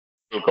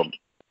കേൾക്കും.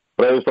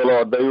 പ്രൈസ്തലോ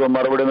ദൈവം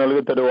മറുപടി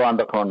നൽകി തരുവാൻ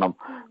തക്കവണ്ണം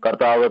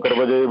കർത്താവ് കൃപ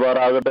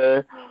ചെയ്യുവാറാകട്ടെ.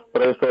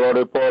 പ്രൈസ്തലോട്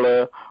ഇപ്പോൾ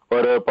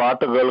ഒരു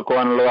പാട്ട്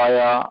കേൾക്കുവാനുള്ളതായ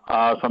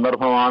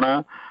സന്ദർഭമാണ്.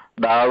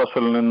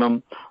 ഡാളസിൽ നിന്നും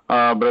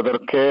ബ്രദർ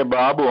കെ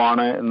ബാബു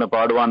ആണ് ഇന്ന്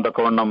പാടുവാൻ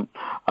തക്കവണ്ണം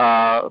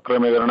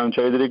ക്രമീകരണം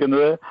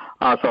ചെയ്തിരിക്കുന്നത്.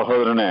 ആ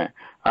സഹോദരനെ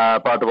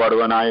പാട്ട്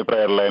പാടുവാനായി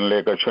പ്രയർ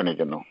ലൈനിലേക്ക്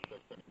ക്ഷണിക്കുന്നു.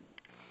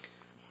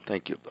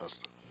 Thank you.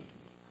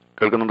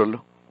 കേൾക്കുന്നുണ്ടല്ലോ?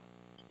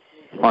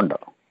 ഉണ്ട്.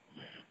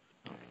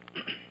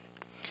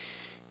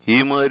 ഈ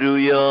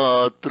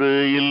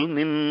മരുയാത്രയിൽ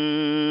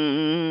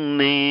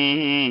നിന്നേ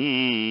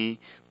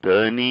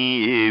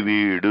തനിയെ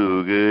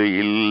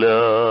വിടുകയില്ല,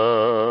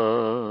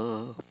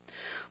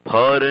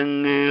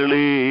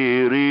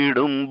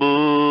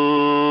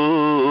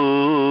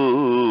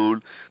 ഭാരങ്ങളേറിടുമ്പോൾ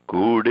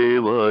കൂടെ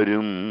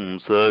വരും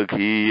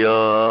സഖിയായി.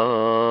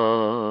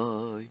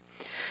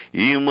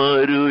 ഈ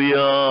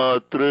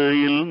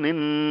മരുയാത്രയിൽ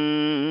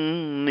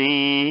നിന്നേ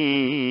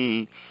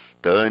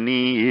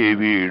തനിയെ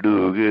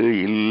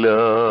വിടുകയില്ല,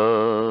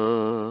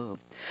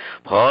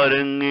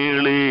 ഭാരങ്ങളേറിടുമ്പോൾ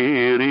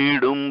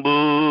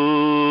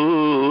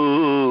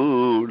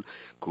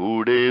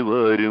കൂടെ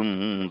വരും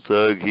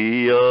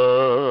സഖിയായി.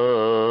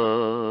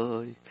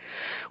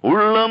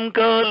 ഉള്ളം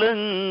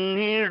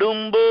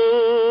കലങ്ങിടുമ്പോൾ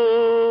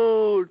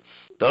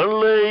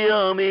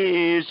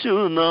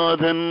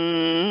തള്ളയാമേശുനാഥൻ,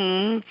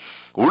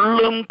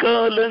 ഉള്ളം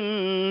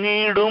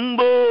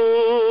കലങ്ങിടുമ്പോൾ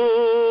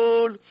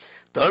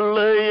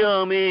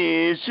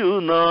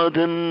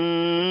തള്ളയാമേശുനാഥൻ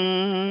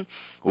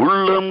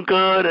ഉള്ളം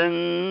കരങ്ങളിലായി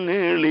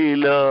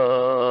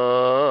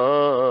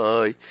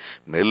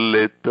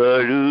മെല്ലെ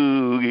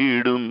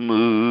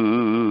തഴുകിടുന്നു,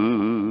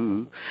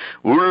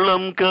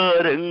 ഉള്ളം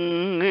കരങ്ങളിലായി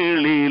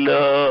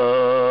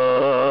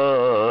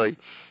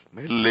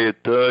മെല്ലെ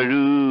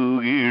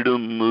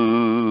തഴുകിടുന്നു.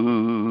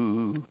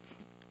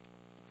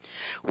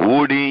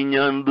 ഓടി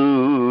ഞാൻ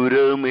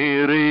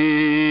ദൂരമേറെ,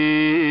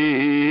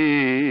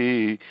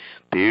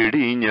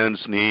 തേടി ഞാൻ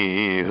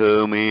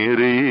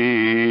സ്നേഹമേറെ,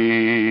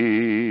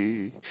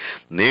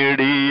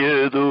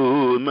 നേടിയതോ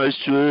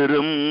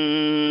നശ്വരം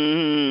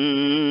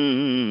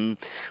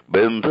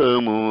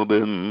ബന്ധമോ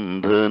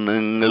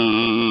ബന്ധനങ്ങൾ.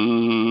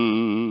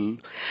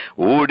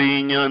 ഓടി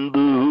ഞാൻ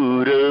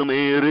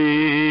ദൂരമേറെ,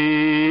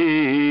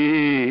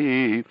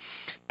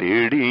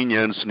 തേടി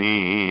ഞാൻ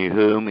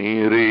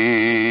സ്നേഹമേറെ,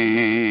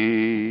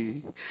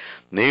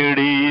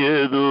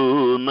 നേടിയതോ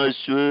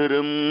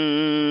നശ്വരം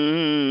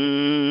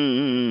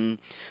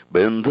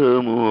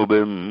ബന്ധമോ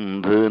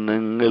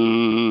ബന്ധനങ്ങൾ.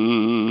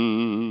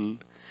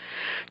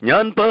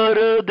 ഞാൻ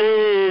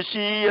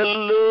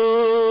പരദേശിയല്ലോ,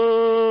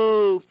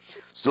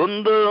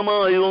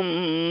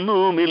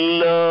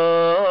 സ്വന്തമായൊന്നുമില്ല.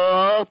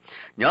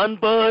 ഞാൻ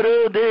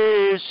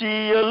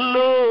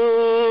പരദേശിയല്ലോ,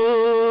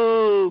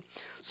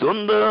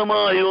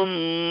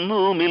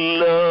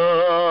 സ്വന്തമായൊന്നുമില്ല.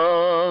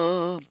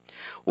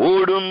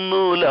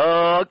 ഓടുന്നു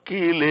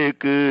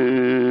ലാക്കിലേക്ക്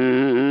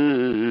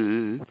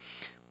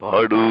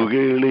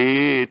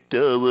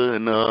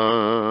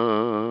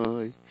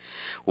പാടുകളേറ്റവനായി,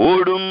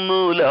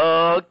 ഓടുന്നു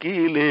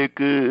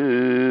ലാക്കിലേക്ക്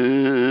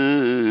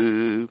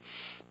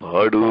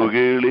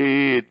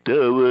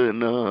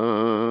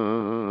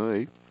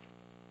പാടുകളേറ്റവനായി.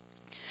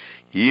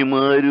 ഈ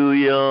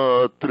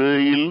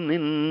മരുയാത്രയിൽ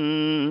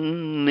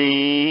നിന്നേ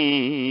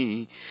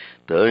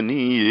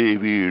തനിയെ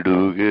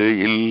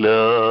വിടുകയില്ല,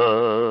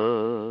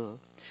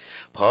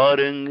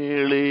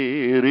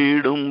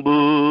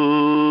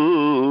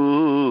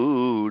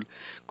 ഭാരങ്ങളേറിടുമ്പോൾ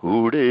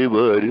കൂടെ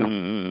വരും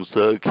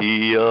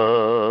സഖിയായി.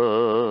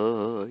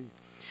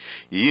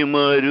 ഈ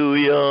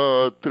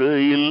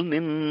മരുയാത്രയിൽ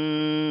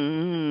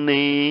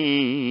നിന്നേ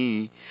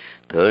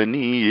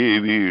തനിയെ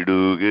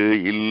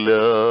വിടുകയില്ല,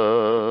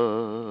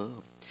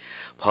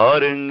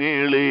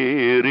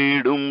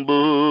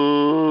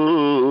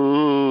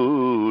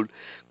 ഭാരങ്ങളേറിടുമ്പോൾ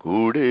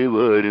കൂടെ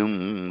വരും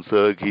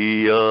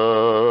സഖിയായി.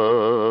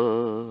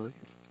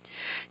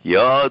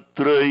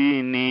 യാത്ര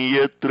ഇനി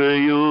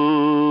എത്രയോ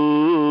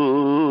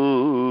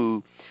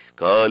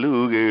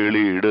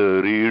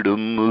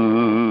കാലുകളിടറിടുന്നു,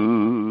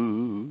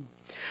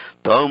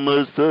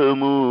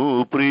 താമസമോ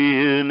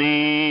പ്രിയനേ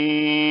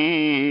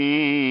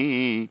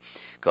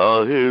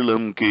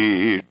കാഹളം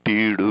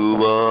കേട്ടിടുവാൻ.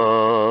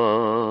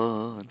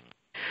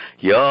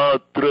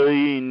 യാത്ര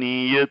ഇനി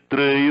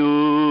എത്രയോ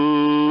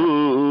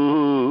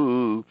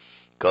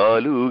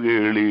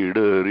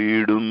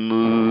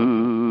കാലുകളിടറിടുന്നു,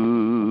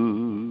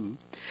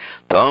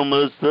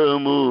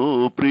 താമസമോ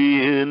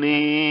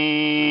പ്രിയനേ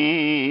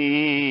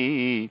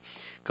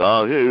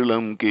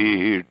കാഹളം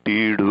കേട്ടിടുവാൻ.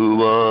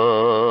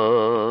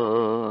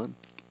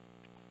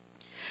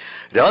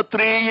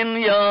 രാത്രിയിൻ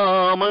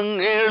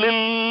യാമങ്ങളിൽ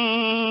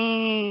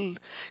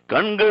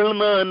കൺകൾ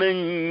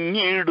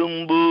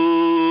നനഞ്ഞിടുമ്പോൾ,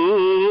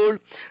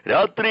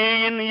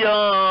 രാത്രിയിൻ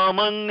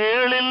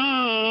യാമങ്ങളിൽ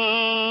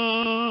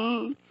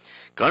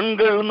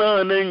കൺകൾ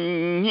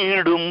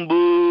നനഞ്ഞിടുമ്പോൾ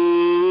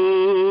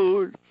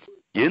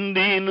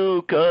എന്തിനു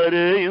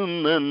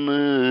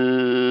കരയുന്നെന്ന്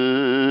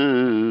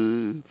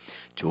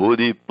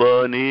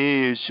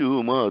ചോദിപ്പാനേശു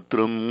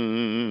മാത്രം,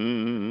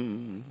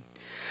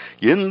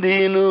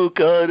 എന്തിനു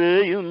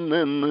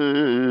കരയുന്നെന്ന്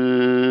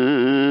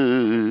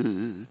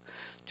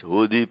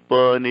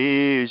ചോദിപ്പാൻ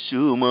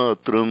യേശു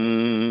മാത്രം.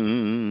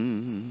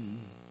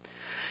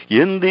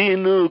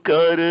 എന്തിനു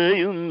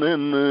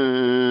കരയുന്നെന്ന്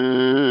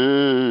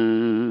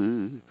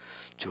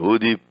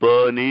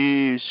ചോദിപ്പാൻ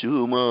യേശു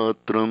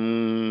മാത്രം.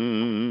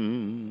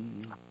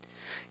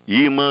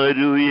 ഈ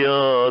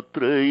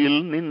മരുയാത്രയിൽ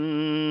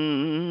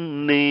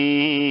നിന്നേ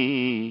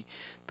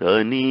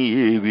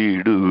തനിയെ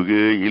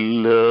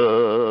വിടുകയില്ല.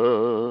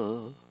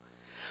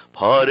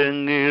 ഭാരങ്ങളേറിടുമ്പോൾ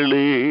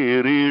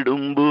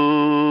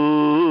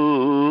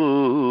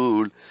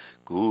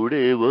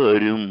കൂടെ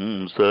വരും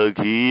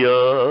സഖിയായി.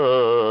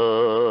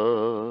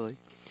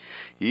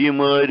 ഈ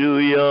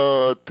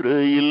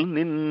മരുയാത്രയിൽ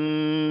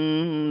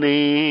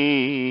നിന്നേ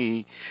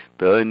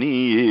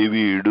തനിയെ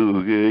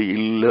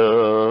വിടുകയില്ല.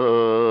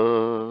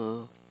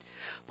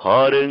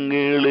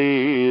 ഭാരങ്ങളേറിടുമ്പോൾ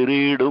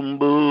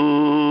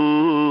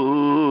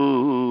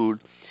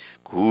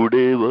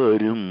കൂടെ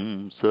വരും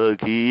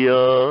സഖിയായി.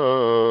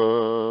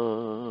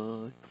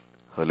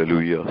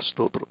 ഹല്ലേലൂയ,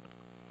 സ്തോത്രം.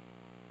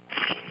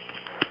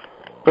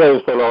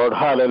 Praise the Lord.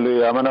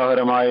 ഹല്ലേലൂയ.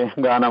 മനോഹരമായി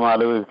ഗാനം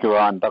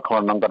ആലപിക്കുവാൻ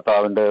തക്കവണ്ണം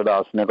കർത്താവിന്റെ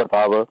ദാസനെ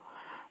കർത്താവ്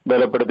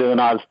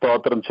ബലപ്പെടുത്തിയതിനാൽ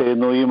സ്തോത്രം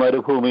ചെയ്യുന്നു. ഈ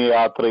മരുഭൂമി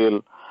യാത്രയിൽ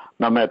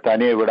നമ്മെ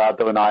തനിയെ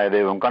വിടാത്തവനായ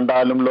ദൈവം,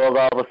 കണ്ടാലും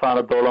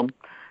ലോകാവസാനത്തോളം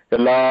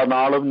എല്ലാ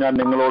നാളും ഞാൻ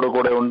നിങ്ങളോട്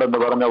കൂടെ ഉണ്ടെന്ന്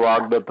പറഞ്ഞ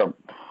വാഗ്ദത്തം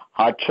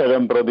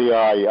അക്ഷരം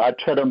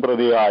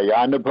പ്രതിയായി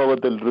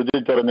അനുഭവത്തിൽ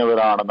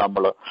രുചിച്ചറിഞ്ഞവരാണ്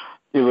നമ്മൾ.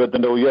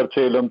 ജീവിതത്തിന്റെ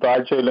ഉയർച്ചയിലും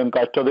താഴ്ചയിലും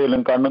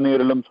കഷ്ടതയിലും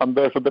കണ്ണുനീരിലും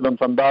സന്തോഷത്തിലും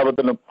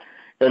സന്താപത്തിലും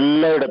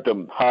എല്ലായിടത്തും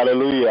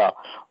ഹല്ലേലൂയ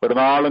ഒരു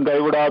നാളും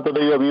കൈവിടാത്ത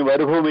ദൈവം, ഈ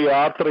മരുഭൂമി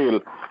യാത്രയിൽ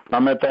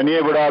നമ്മെ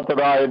തനിയെ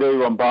വിടാത്തതായ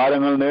ദൈവം,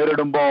 ഭാരങ്ങൾ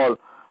നേരിടുമ്പോൾ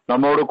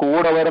നമ്മോട്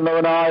കൂടെ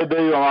വരുന്നവനായ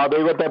ദൈവം, ആ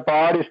ദൈവത്തെ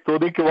പാടി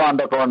സ്തുതിക്കുവാൻ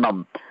തക്കവണ്ണം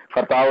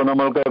കർത്താവ്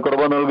നമ്മൾക്ക്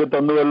കൃപ നൽകി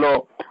തന്നുവല്ലോ.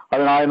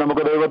 അതിനായി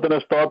നമുക്ക് ദൈവത്തിന്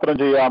സ്തോത്രം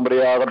ചെയ്യാം.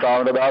 പ്രിയ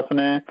കർത്താവിന്റെ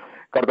ദാസനെ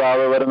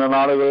കർത്താവ് വരുന്ന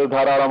നാളുകളിൽ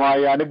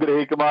ധാരാളമായി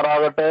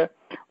അനുഗ്രഹിക്കുമാറാകട്ടെ.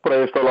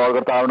 Praise the Lord.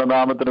 കർത്താവിന്റെ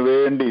നാമത്തിന്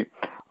വേണ്ടി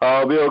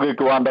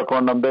ഉപയോഗിക്കുവാൻ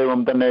തക്കവണ്ണം ദൈവം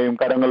തന്നെയും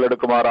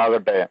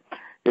കരങ്ങളെടുക്കുമാറാകട്ടെ.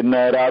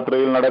 ഇന്ന്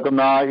രാത്രിയിൽ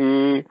നടക്കുന്ന ഈ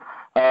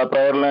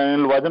പ്രയർ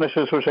ലൈനിൽ വചന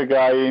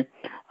ശുശ്രൂഷയ്ക്കായി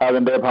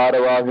അതിന്റെ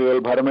ഭാരവാഹികൾ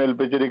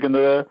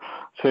ഭരമേൽപ്പിച്ചിരിക്കുന്നത്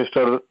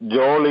സിസ്റ്റർ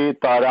ജോളി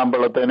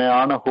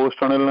താരാമ്പളത്തിനെയാണ്,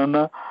 ഹൂസ്റ്റണിൽ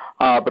നിന്ന്.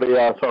 പ്രിയ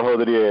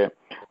സഹോദരിയെ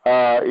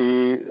ഈ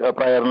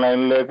പ്രയർ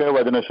ലൈനിലേക്ക്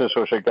വചന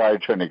ശുശ്രൂഷയ്ക്കായി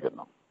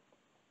ക്ഷണിക്കുന്നു.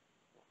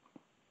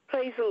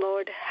 Praise the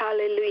Lord.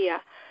 ഹല്ലേലൂയ,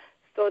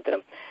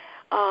 സ്തോത്രം.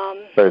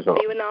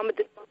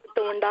 ദൈവനാമത്തിന്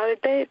മഹത്വം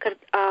ഉണ്ടാകട്ടെ.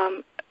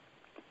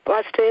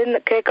 പാസ്റ്റർ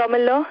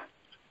കേൾക്കാമല്ലോ?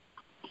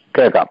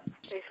 കേൾക്കാം.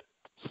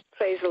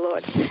 Praise the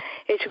Lord.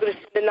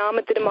 യേശുക്രിസ്തുവിന്റെ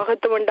നാമത്തിന്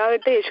മഹത്വം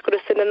ഉണ്ടാകട്ടെ.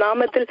 യേശുക്രിസ്തുവിന്റെ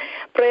നാമത്തിൽ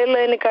പ്രയർ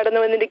ലൈനിൽ കടന്നു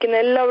വന്നിരിക്കുന്ന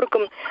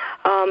എല്ലാവർക്കും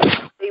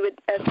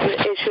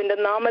യേശുവിന്റെ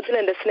നാമത്തിൽ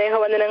എന്റെ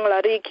സ്നേഹവന്ദനങ്ങൾ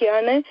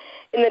അറിയിക്കുകയാണ്.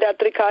 ഇന്ന്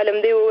രാത്രികാലം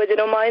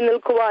ദൈവവചനവുമായി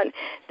നിൽക്കുവാൻ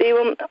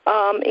ദൈവം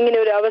ഇങ്ങനെ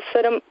ഒരു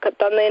അവസരം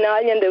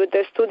തന്നതിനാൽ ഞാൻ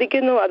ദൈവത്തെ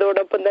സ്തുതിക്കുന്നു.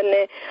 അതോടൊപ്പം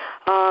തന്നെ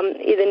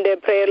ഇതിന്റെ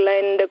പ്രയർ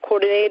ലൈനിന്റെ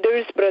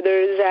കോർഡിനേറ്റേഴ്സ്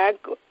ബ്രദർ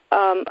സാക്,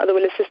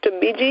 അതുപോലെ സിസ്റ്റർ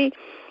ബിജി,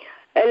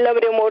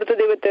 എല്ലാവരെയും ഓർത്ത്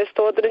ദൈവത്തെ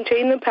സ്തോത്രം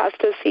ചെയ്യുന്നു.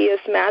 പാസ്റ്റർ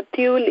CS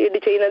മാത്യു ലീഡ്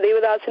ചെയ്യുന്ന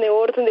ദൈവദാസനെ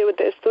ഓർത്ത്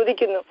ദൈവത്തെ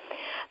സ്തുതിക്കുന്നു.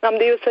 നാം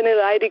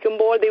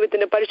ദൈവസന്നിധിയിലായിരിക്കുമ്പോൾ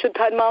ദൈവത്തിന്റെ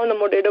പരിശുദ്ധാത്മാവ്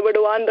നമ്മോട്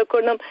ഇടപെടുവാൻ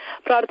തക്കണം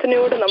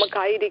പ്രാർത്ഥനയോട്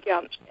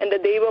നമുക്കായിരിക്കാം. എന്റെ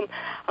ദൈവം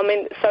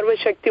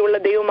സർവശക്തിയുള്ള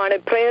ദൈവമാണ്.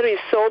 Prayer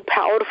is so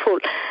powerful.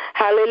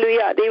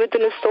 Hallelujah.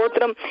 ദൈവത്തിന്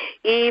സ്തോത്രം.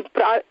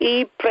 ഈ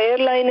പ്രയർ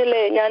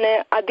ലൈനില് ഞാൻ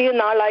അധികം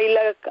നാളായില്ല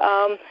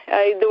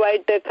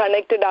ഇതുമായിട്ട്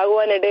കണക്റ്റഡ്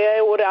ആകുവാനിടയായ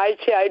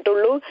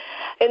ഒരാഴ്ചയായിട്ടുള്ളൂ.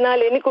 എന്നാൽ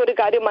എനിക്കൊരു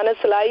കാര്യം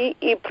മനസ്സിലായി.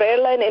 ഈ പ്രയർ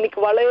ലൈൻ എനിക്ക്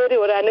വളരെ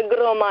ഒരു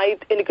അനുഗ്രഹമായി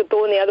എനിക്ക്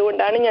തോന്നി.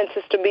 അതുകൊണ്ടാണ് ഞാൻ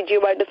സിസ്റ്റർ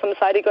ബിജിയുമായിട്ട്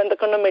സംസാരിക്കാൻ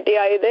തക്കണം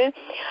ഇടയായത്.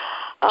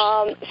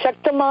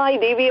 ശക്തമായി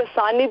ദൈവീയ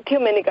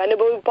സാന്നിധ്യം എനിക്ക്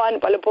അനുഭവിപ്പാൻ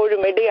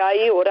പലപ്പോഴും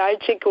ഇടയായി.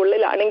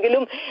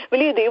 ഒരാഴ്ചയ്ക്കുള്ളിലാണെങ്കിലും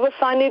വലിയ ദൈവ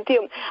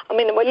സാന്നിധ്യം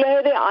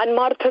വളരെ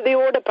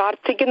ആത്മാർത്ഥതയോടെ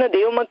പ്രാർത്ഥിക്കുന്ന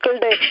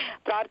ദൈവമക്കളുടെ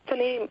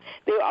പ്രാർത്ഥനയും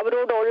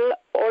അവരോടുള്ള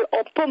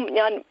ഒപ്പം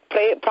ഞാൻ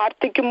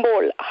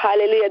പ്രാർത്ഥിക്കുമ്പോൾ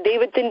ഹല്ലേലൂയ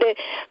ദൈവത്തിന്റെ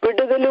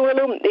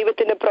വിടുതലുകളും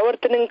ദൈവത്തിന്റെ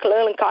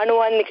പ്രവർത്തനങ്ങളും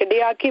കാണുവാൻ എനിക്ക്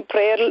ഇടയാക്കി.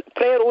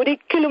 പ്രയർ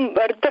ഒരിക്കലും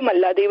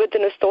വ്യർത്ഥമല്ല.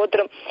 ദൈവത്തിന്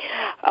സ്തോത്രം.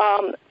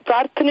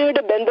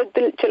 പ്രാർത്ഥനയുടെ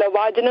ബന്ധത്തിൽ ചില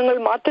വാചനങ്ങൾ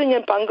മാത്രം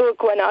ഞാൻ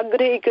പങ്കുവെക്കുവാൻ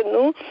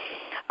ആഗ്രഹിക്കുന്നു.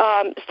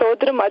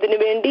 സ്തോത്രം.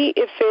 അതിനുവേണ്ടി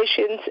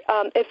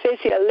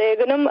എഫേസ്യ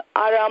ലേഖനം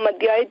 6-ാം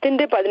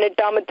അധ്യായത്തിന്റെ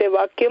 18-ാമത്തെ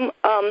വാക്യം,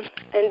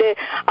 എന്റെ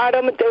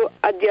 6-ാമത്തെ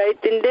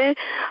അധ്യായത്തിന്റെ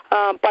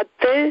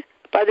 10,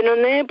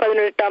 11,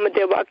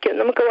 18-ാമത്തെ വാക്യം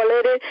നമുക്ക്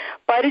വളരെ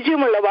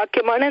പരിചയമുള്ള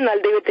വാക്യമാണ്. എന്നാൽ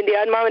ദൈവത്തിന്റെ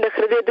ആത്മാവിന്റെ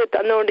ഹൃദയത്തെ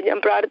തന്നുകൊണ്ട് ഞാൻ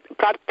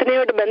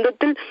പ്രാർത്ഥനയുടെ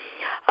ബന്ധത്തിൽ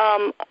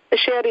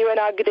ഷെയർ ചെയ്യാൻ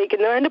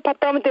ആഗ്രഹിക്കുന്നു. അതിന്റെ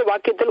 10-ാമത്തെ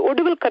വാക്യത്തിൽ,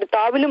 ഒടുവിൽ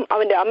കർത്താവിലും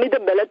അവന്റെ അമിത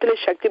ബലത്തിൽ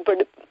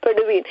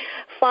ശക്തിപ്പെടുവീൻ.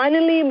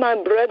 Finally my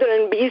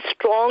brethren B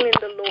strong in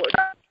the Lord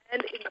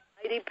and in the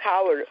mighty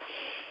power.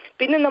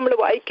 പിന്നെ നമ്മൾ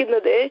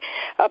വായിക്കുന്നത്,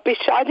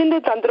 പിശാചിന്റെ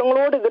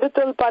തന്ത്രങ്ങളോട് എതിർത്ത്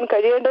നിൽപ്പാൻ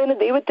കഴിയേണ്ടതിന്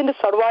ദൈവത്തിന്റെ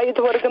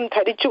സർവായുധവർഗം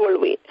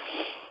ധരിച്ചുകൊള്ളുവീൻ.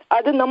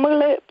 അത്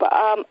നമ്മള്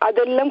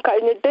അതെല്ലാം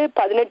കഴിഞ്ഞിട്ട്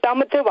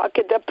 18-ാമത്തെ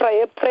വാക്യത്തെ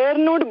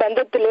പ്രയറിനോട്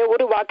ബന്ധത്തില്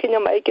ഒരു വാക്യം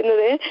ഞാൻ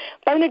വായിക്കുന്നത്.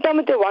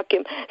 18-ാമത്തെ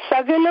വാക്യം,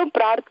 സകല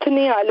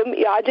പ്രാർത്ഥനയാലും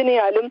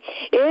യാചനയാലും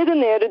ഏതു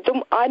നേരത്തും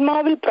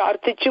ആത്മാവിൽ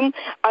പ്രാർത്ഥിച്ചും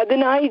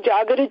അതിനായി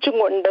ജാഗരിച്ചും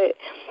കൊണ്ട്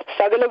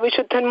സകല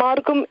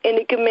വിശുദ്ധന്മാർക്കും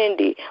എനിക്കും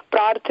വേണ്ടി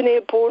പ്രാർത്ഥനയെ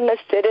പൂർണ്ണ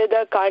സ്ഥിരത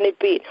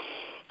കാണിപ്പീൻ.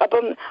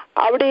 അപ്പം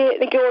അവിടെ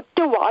എനിക്ക് ഒറ്റ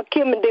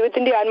വാക്യം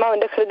ദൈവത്തിന്റെ ആത്മാവ്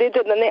എന്റെ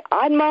ഹൃദയത്തിൽ തന്നെ,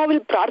 ആത്മാവിൽ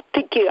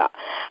പ്രാർത്ഥിക്കുക,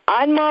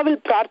 ആത്മാവിൽ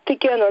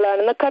പ്രാർത്ഥിക്കുക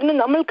എന്നുള്ളതാണ്. കാരണം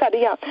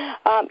നമ്മൾക്കറിയാം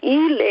ഈ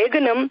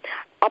ലേഖനം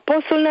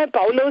അപ്പോസ്തലനായ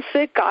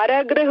പൗലോസ്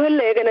കാരാഗ്രഹ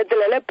ലേഖനത്തിൽ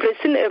അല്ലെ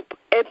പ്രിസൺ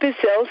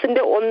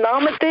എപ്പിസോഡ്സിന്റെ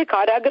 1-ാമത്തെ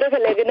കാരാഗ്രഹ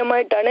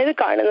ലേഖനമായിട്ടാണ് ഇത്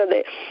കാണുന്നത്.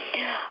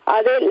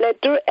 അത്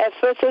ലെറ്റർ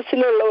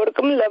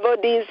എഫെസസിലുള്ളവർക്കും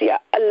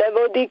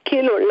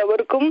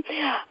ലവോദിക്കയിലുള്ളവർക്കും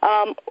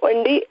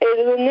വേണ്ടി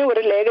എഴുതുന്ന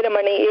ഒരു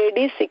ലേഖനമാണ്. AD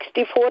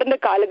 64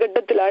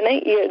 കാലഘട്ടത്തിലാണ്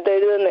ഈ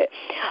എഴുതുന്നത്.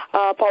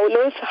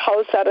 പൗലോസ്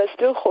ഹൗസ്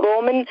അറസ്റ്റ്,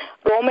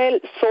 റോമൻ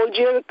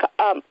സോൾജിയർ,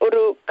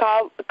 ഒരു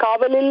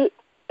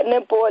കാവലിനെ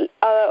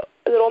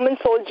റോമൻ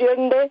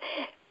സോൾജിയറിന്റെ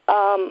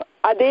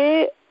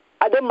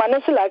അത്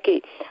മനസ്സിലാക്കി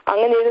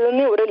അങ്ങനെ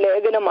എഴുതുന്ന ഒരു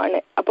ലേഖനമാണ്.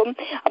 അപ്പം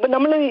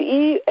നമ്മൾ ഈ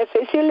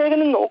എഫെസ്യൻ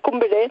ലേഖനം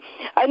നോക്കുമ്പോഴേ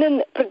അതിന്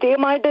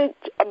പ്രത്യേകമായിട്ട്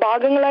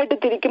ഭാഗങ്ങളായിട്ട്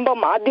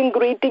തിരിക്കുമ്പോൾ ആദ്യം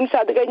ഗ്രീറ്റിംഗ്സ്,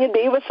 അത് കഴിഞ്ഞ്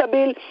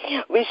ദൈവസഭയിൽ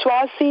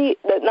വിശ്വാസി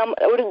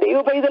ഒരു ദൈവ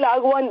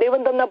പൈതലാകുവാൻ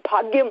ദൈവം തന്ന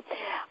ഭാഗ്യം,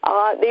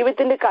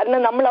 ദൈവത്തിന്റെ കരുണ,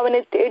 നമ്മൾ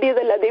അവനെ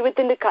തേടിയതല്ല,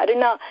 ദൈവത്തിന്റെ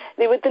കരുണ,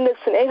 ദൈവത്തിന്റെ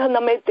സ്നേഹം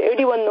നമ്മെ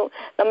തേടി വന്നു,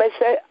 നമ്മെ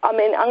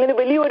അങ്ങനെ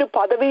വലിയൊരു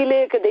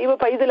പദവിയിലേക്ക് ദൈവ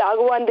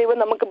പൈതലാകുവാൻ ദൈവം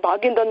നമുക്ക്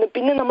ഭാഗ്യം തന്നു.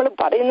 പിന്നെ നമ്മൾ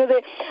പറയുന്നത്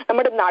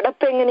നമ്മുടെ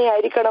നടപ്പ്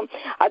എങ്ങനെയായിരിക്കണം,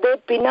 അത്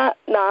പിന്നെ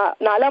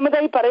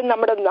 4-മതായി പറയുന്ന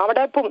നമ്മുടെ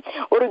നടപ്പും,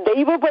 ഒരു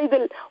ദൈവ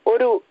പൈതൽ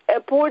ഒരു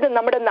എപ്പോഴും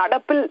നമ്മുടെ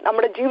നടപ്പിൽ,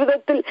 നമ്മുടെ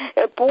ജീവിതത്തിൽ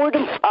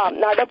എപ്പോഴും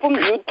നടപ്പും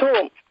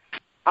യുദ്ധവും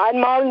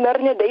ആത്മാവിൽ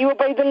നിറഞ്ഞ ദൈവ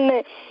പൈതലിന്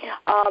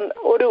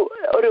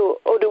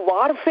ഒരു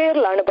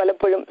വാർഫെയറിലാണ്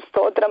പലപ്പോഴും.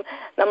 സ്തോത്രം.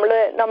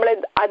 നമ്മളെ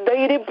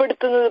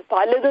അധൈര്യപ്പെടുത്തുന്നത്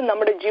പലതും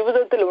നമ്മുടെ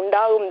ജീവിതത്തിൽ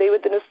ഉണ്ടാകും.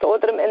 ദൈവത്തിന്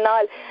സ്തോത്രം.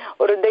 എന്നാൽ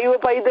ഒരു ദൈവ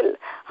പൈതൽ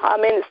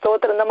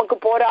സ്തോത്രം, നമുക്ക്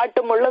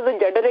പോരാട്ടമുള്ളത്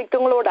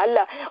ജഡരക്തങ്ങളോടല്ല,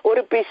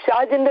 ഒരു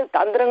പിശാചിന്റെ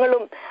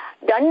തന്ത്രങ്ങളും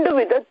 2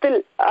 വിധത്തിൽ.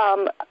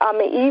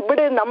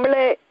 ഇവിടെ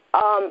നമ്മളെ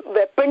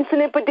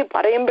വെപ്പൺസിനെ പറ്റി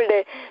പറയുമ്പോഴേ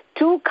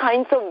 2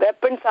 kinds of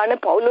weapons ആണ്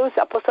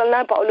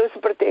അപ്പോസ്തലനായ പൗലോസ്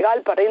പ്രത്യേകാൽ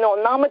പറയുന്ന.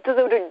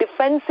 ഒന്നാമത്തേത് ഒരു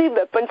ഡിഫെൻസീവ്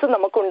വെപ്പൺസ്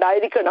നമുക്ക്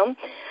ഉണ്ടായിരിക്കണം.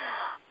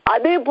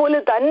 അതേപോലെ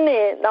തന്നെ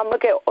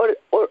നമുക്ക്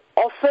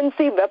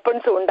ഒഫെൻസീവ്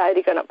വെപ്പൺസ്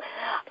ഉണ്ടായിരിക്കണം.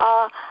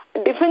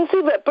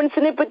 ഡിഫെൻസീവ്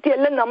വെപ്പൺസിനെ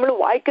പറ്റിയെല്ലാം നമ്മൾ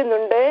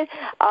വായിക്കുന്നുണ്ട്.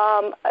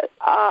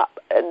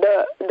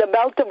 The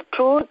belt of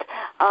truth,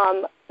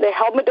 the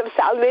helmet of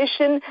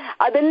salvation,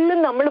 അതെല്ലാം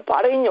നമ്മൾ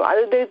പറഞ്ഞു.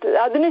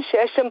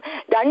 അതിനുശേഷം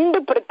 2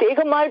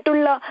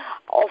 പ്രത്യേകമായിട്ടുള്ള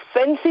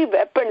ഒഫെൻസീവ്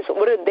വെപ്പൺസ്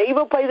ഒരു ദൈവ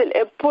പൈതൽ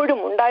എപ്പോഴും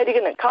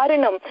ഉണ്ടായിരിക്കണം.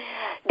 കാരണം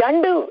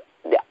 2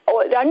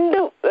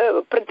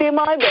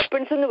 പ്രത്യേകമായ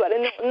വെപ്പൺസ് എന്ന്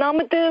പറയുന്നത്,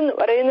 ഒന്നാമത്തേത് എന്ന്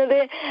പറയുന്നത്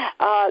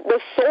the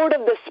sword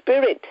of the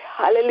spirit,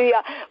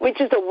 hallelujah, which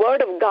is the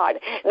word of God.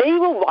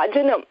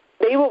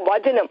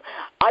 ദൈവവചനം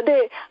അത്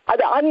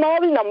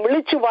ആത്മാവിൽ നാം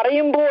വിളിച്ചു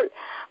പറയുമ്പോൾ,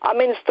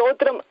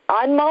 സ്തോത്രം,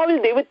 ആത്മാവിൽ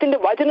ദൈവത്തിന്റെ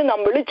വചനം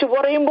നാം വിളിച്ചു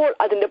പറയുമ്പോൾ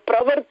അതിന്റെ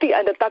പ്രവൃത്തി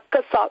അതിന്റെ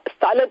തക്ക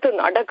സ്ഥലത്ത്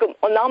നടക്കും.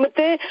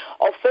 ഒന്നാമത്തെ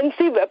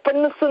ഒഫെൻസീവ് വെപ്പൺ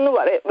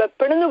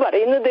എന്ന്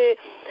പറയുന്നത്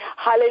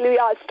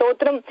ഹല്ലേലൂയ,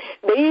 സ്തോത്രം,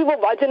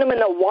 ദൈവവചനം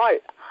എന്ന വാൾ.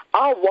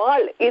 ആ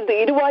വാൾ ഇത്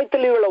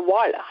ഇരുവായ്ത്തലയുള്ള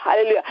വാൾ.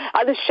 ഹല്ലേലൂയ.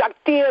 അത്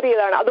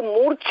ശക്തിയേറിയതാണ്, അത്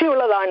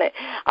മൂർച്ചയുള്ളതാണ്.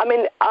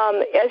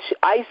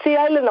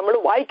 ഐസിയായിൽ നമ്മൾ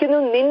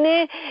വായിക്കുന്നത്, നിന്നെ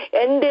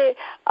എന്റെ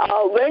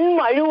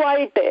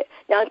വെൺമഴുവായിട്ട്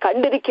ഞാൻ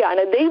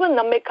കണ്ടിരിക്കുകയാണ്. ദൈവം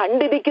നമ്മെ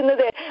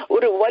കണ്ടിരിക്കുന്നത്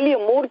ഒരു വലിയ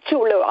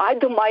മൂർച്ചയുള്ള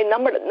ആയുധമായി.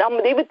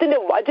 ദൈവത്തിന്റെ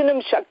വചനം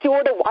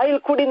ശക്തിയോടെ വായിൽ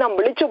കൂടി നാം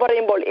വിളിച്ചു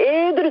പറയുമ്പോൾ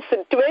ഏതൊരു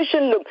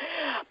സിറ്റുവേഷനിലും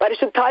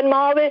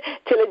പരിശുദ്ധാത്മാവ്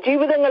ചില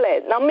ജീവിതങ്ങളെ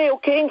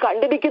നമ്മയൊക്കെയും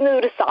കണ്ടിരിക്കുന്നത്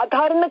ഒരു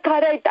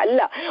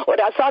സാധാരണക്കാരായിട്ടല്ല,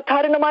 ഒരു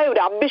അസാധാരണമായ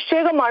ഒരു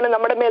അഭിഷേകമാണ്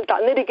നമ്മുടെ മേൽ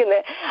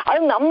തന്നിരിക്കുന്നത്.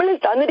 അത് നമ്മളിൽ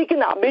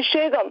തന്നിരിക്കുന്ന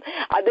അഭിഷേകം,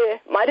 അത്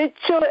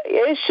മരിച്ച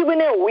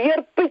യേശുവിനെ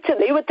ഉയർപ്പിച്ച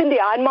ദൈവത്തിന്റെ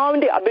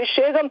ആത്മാവിന്റെ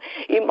അഭിഷേകം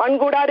ഈ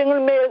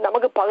മൺകൂടാരങ്ങളിന്മേൽ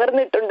നമുക്ക്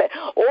പകർന്നിട്ടുണ്ട്.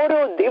 ഓരോ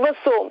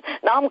ദിവസവും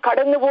നാം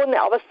കടന്നു പോകുന്ന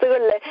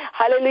അവസ്ഥകളിലെ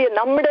ഹല്ലേലൂയ,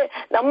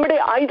 നമ്മുടെ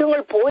ആയുധങ്ങൾ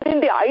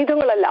പോരിന്റെ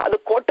ആയുധങ്ങളല്ല, അത്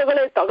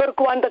കോട്ടകളെ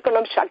തകർക്കുവാൻ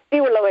തക്കണം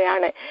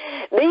ശക്തിയുള്ളവയാണ്.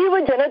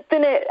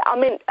 ദൈവജനത്തിന്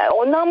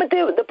ഒന്നാമത്തെ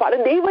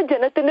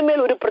ദൈവജനത്തിന്റെ മേൽ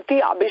ഒരു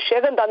പ്രത്യേക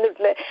അഭിഷേകം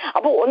തന്നിട്ടുണ്ട്.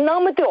 അപ്പൊ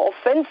ഒന്നാമത്തെ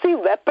ഒഫെൻസീവ്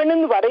വെപ്പൺ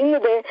എന്ന്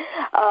പറയുന്നത്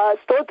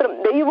സ്തോത്രം,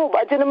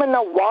 ദൈവവചനമെന്ന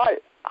വാൾ.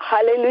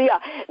 ഹല്ലേലൂയ.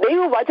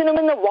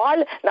 ദൈവവചനമെന്ന വാൾ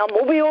നാം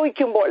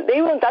ഉപയോഗിക്കുമ്പോൾ,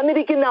 ദൈവം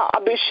തന്നിരിക്കുന്ന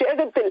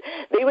അഭിഷേകത്തിൽ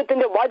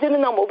ദൈവത്തിന്റെ വചനം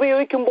നാം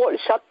ഉപയോഗിക്കുമ്പോൾ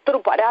ശത്രു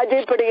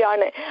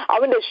പരാജയപ്പെടുകയാണ്.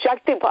 അവന്റെ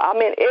ശക്തി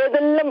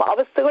ഏതെല്ലാം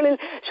അവസ്ഥകളിൽ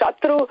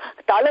ശത്രു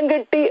തളം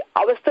കെട്ടി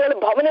അവസ്ഥകൾ,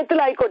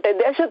 ഭവനത്തിലായിക്കോട്ടെ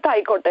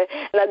ദേശത്തായിക്കോട്ടെ,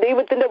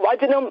 ദൈവത്തിന്റെ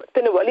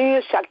വചനത്തിന് വലിയ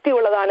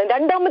ശക്തിയുള്ളതാണ്.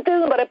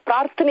 രണ്ടാമത്തേതെന്ന് പറയാം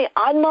പ്രാർത്ഥന.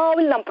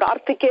 ആത്മാവിൽ നാം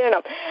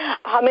പ്രാർത്ഥിക്കണം.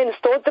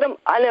 സ്തോത്രം.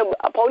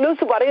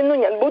 പൗലോസ് പറയുന്നു,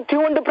 ഞാൻ ബുദ്ധി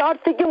കൊണ്ട്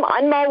പ്രാർത്ഥിക്കും,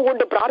 ആത്മാവ്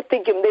കൊണ്ട്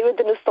പ്രാർത്ഥിക്കും.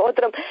 ദൈവത്തിന്റെ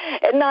സ്തോത്രം.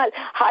 എന്നാൽ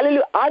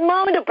ഹല്ലേലൂയ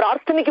ആത്മാവിന്റെ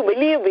പ്രാർത്ഥനയ്ക്ക്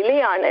വലിയ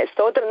വിലയാണ്.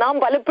 സ്തോത്രം. നാം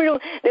പലപ്പോഴും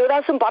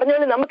ദേവദാസൻ പറഞ്ഞ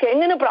പോലെ നമുക്ക്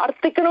എങ്ങനെ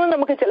പ്രാർത്ഥിക്കണമെന്ന്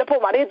നമുക്ക് ചിലപ്പോൾ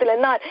അറിയത്തില്ല.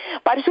 എന്നാൽ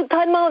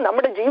പരിശുദ്ധാത്മാവ്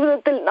നമ്മുടെ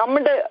ജീവിതത്തിൽ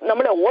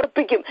നമ്മളെ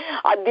ഓർപ്പിക്കും.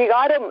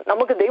 അധികാരം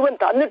നമുക്ക് ദൈവം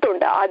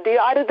തന്നിട്ടുണ്ട്.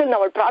 അധികാരത്തിൽ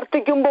നമ്മൾ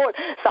പ്രാർത്ഥിക്കുമ്പോൾ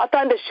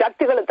സാത്താന്റെ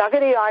ശക്തികൾ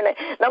തകരുകയാണ്.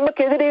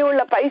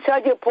 നമുക്കെതിരെയുള്ള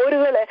പൈശാചിക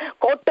പോരുകളെ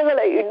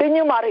കോട്ടകളെ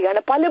ഇടിഞ്ഞു മാറുകയാണ്.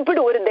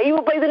 പലപ്പോഴും ഒരു ദൈവ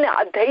പൈതലിനെ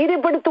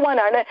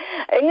ധൈര്യപ്പെടുത്തുവാനാണ്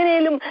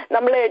എങ്ങനെയും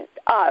നമ്മളെ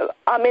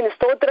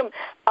സ്തോത്രം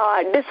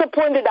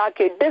ഡിസപ്പോയിന്റഡ്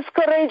ആക്കി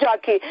ഡിസ്കറേജ്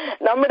ആക്കി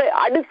നമ്മുടെ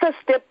അടുത്ത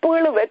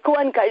സ്റ്റെപ്പുകൾ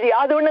വെക്കുവാൻ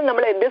കഴിയാതുകൊണ്ട്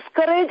നമ്മളെ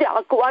ഡിസ്കറേജ്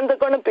ആക്കുവാൻ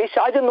തൊക്കെ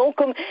പിശാച്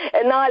നോക്കും.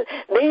 എന്നാൽ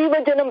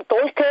ദൈവജനം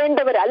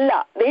തോൽക്കേണ്ടവരല്ല,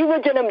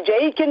 ദൈവജനം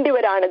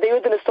ജയിക്കേണ്ടവരാണ്.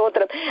 ദൈവത്തിന്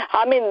സ്തോത്രം.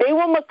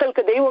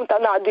 ദൈവമക്കൾക്ക് ദൈവം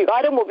തന്ന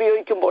അധികാരം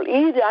ഉപയോഗിക്കുമ്പോൾ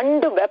ഈ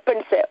രണ്ട്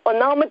വെപ്പൺസ്,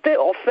 ഒന്നാമത്തെ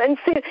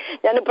ഒഫെൻസീവ്,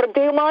 ഞാൻ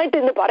പ്രത്യേകമായിട്ട്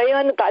ഇന്ന്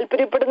പറയാൻ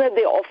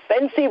താല്പര്യപ്പെടുന്നത്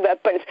ഒഫെൻസീവ്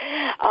വെപ്പൺസ്.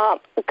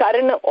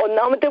 കാരണം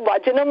ഒന്നാമത്തെ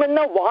വചനം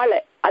എന്ന വാള്,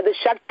 അത്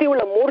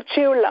ശക്തിയുള്ള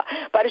മൂർച്ചയുള്ള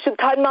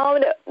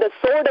പരിശുദ്ധാത്മാവിന് the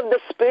soared of the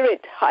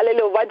spirit,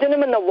 hallelujah,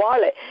 വചനം എന്ന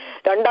വാള്.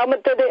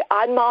 രണ്ടാമത്തേത്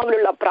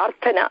ആത്മാവിലുള്ള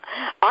പ്രാർത്ഥന.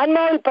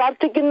 ആത്മാവിൽ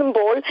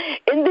പ്രാർത്ഥിക്കുമ്പോൾ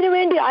എന്തിനു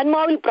വേണ്ടി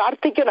ആത്മാവിൽ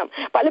പ്രാർത്ഥിക്കണം?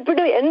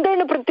 പലപ്പോഴും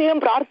എന്താണ് പ്രത്യേകം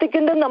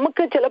പ്രാർത്ഥിക്കേണ്ടത്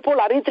നമുക്ക് ചിലപ്പോൾ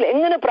അറിയത്തില്ല.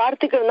 എങ്ങനെ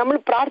പ്രാർത്ഥിക്കണം? നമ്മൾ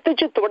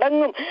പ്രാർത്ഥിച്ചു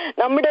തുടങ്ങും,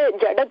 നമ്മുടെ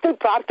ജഡത്തിൽ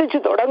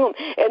പ്രാർത്ഥിച്ചു തുടങ്ങും.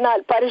 എന്നാൽ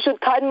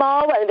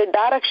പരിശുദ്ധാത്മാവ് അതിന്റെ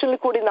ഡയറക്ഷനിൽ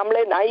കൂടി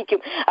നമ്മളെ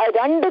നയിക്കും.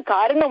 രണ്ട്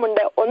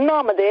കാരണമുണ്ട്.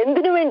 ഒന്നാമത്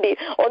എന്തിനു വേണ്ടി?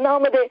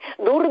 ഒന്നാമത്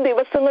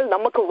ദുർദിവസങ്ങൾ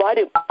നമുക്ക്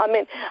വരും.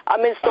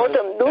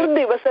 സ്തോത്രം.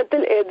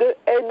 ദുർദിവസത്തിൽ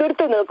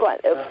എതിർത്ത് നിൽക്കുവാൻ.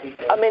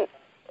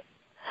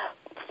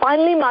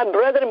 Finally, my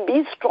brethren, be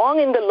strong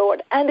in the Lord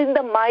and in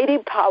the mighty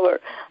power.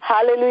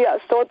 Hallelujah.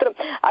 സ്തോത്രം.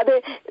 അത്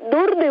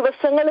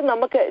ദുർദിവസങ്ങൾ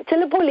നമുക്ക്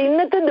ചിലപ്പോൾ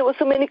ഇന്നത്തെ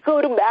ദിവസം എനിക്ക്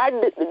ഒരു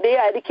ബാഡ് ഡേ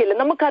ആയിരിക്കില്ല,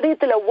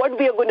 നമുക്കറിയത്തില്ല what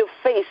we are going to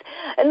face.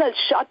 എന്നാൽ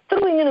ശത്രു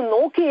ഇങ്ങനെ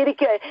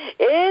നോക്കിയിരിക്കുക,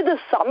 ഏത്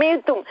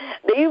സമയത്തും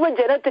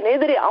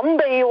ദൈവജനത്തിനെതിരെ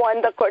അമ്പെയ്യുവാൻ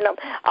തക്കണം,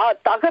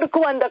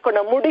 തകർക്കുവാൻ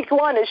തക്കണം,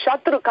 മുടിക്കുവാൻ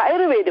ശത്രു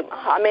കയറി വരും.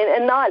 ആമേൻ.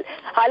 എന്നാൽ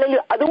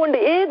ഹല്ലേലൂയ, അതുകൊണ്ട്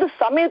ഏത്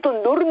സമയത്തും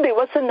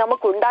ദുർദിവസം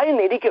നമുക്ക്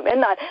ഉണ്ടായിരുന്നിരിക്കും.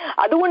 എന്നാൽ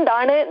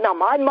അതുകൊണ്ടാണ് നാം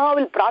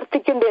ആത്മാവിൽ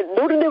പ്രാർത്ഥിക്കേണ്ടത്.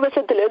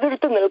 ദുർദിവസത്തിൽ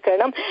എതിർത്ത്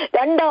നിൽക്കണം.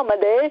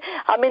 രണ്ടാമത്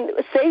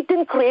Satan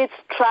creates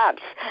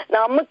traps.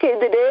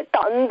 നമുക്കെതിരെ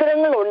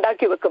തന്ത്രങ്ങൾ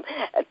ഉണ്ടാക്കി വെക്കും,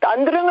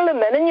 തന്ത്രങ്ങൾ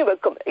മെനഞ്ഞു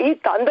വെക്കും. ഈ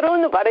തന്ത്രം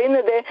എന്ന്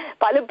പറയുന്നത്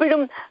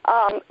പലപ്പോഴും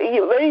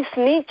വെരി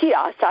സ്നീക്കി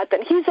ആ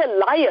സാത്താൻ. He's A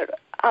layer.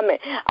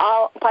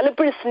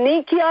 പലപ്പോഴും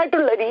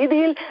സ്നീക്കിയായിട്ടുള്ള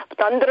രീതിയിൽ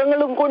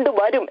തന്ത്രങ്ങളും കൊണ്ട്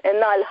വരും.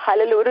 എന്നാൽ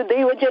ഹല്ലേലൂയ, ഒരു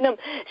ദൈവജനം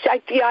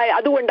ശക്തിയായ,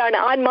 അതുകൊണ്ടാണ്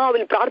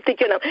ആത്മാവിൽ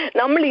പ്രാർത്ഥിക്കണം.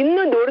 നമ്മൾ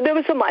ഇന്ന്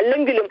ദുർദിവസം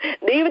അല്ലെങ്കിലും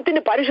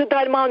ദൈവത്തിന്റെ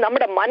പരിശുദ്ധാത്മാവ്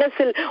നമ്മുടെ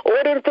മനസ്സിൽ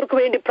ഓരോരുത്തർക്ക്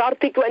വേണ്ടി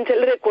പ്രാർത്ഥിക്കുവാൻ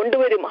ചിലരെ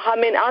കൊണ്ടുവരും.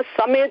 ആമേൻ. ആ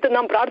സമയത്ത്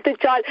നാം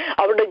പ്രാർത്ഥിച്ചാൽ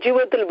അവരുടെ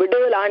ജീവിതത്തിൽ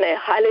വിടുതലാണ്.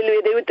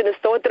 ഹല്ലേലൂയ, ദൈവത്തിന്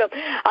സ്തോത്രം.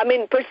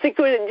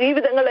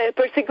 ജീവിതങ്ങളെ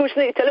പെർസിക്യൂഷൻ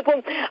ചിലപ്പം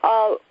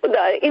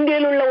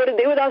ഇന്ത്യയിലുള്ള ഒരു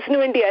ദേവദാസിന്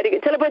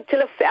വേണ്ടിയായിരിക്കും, ചിലപ്പോൾ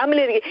ചില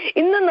ഫാമിലി ആയിരിക്കും.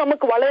 ഇന്നും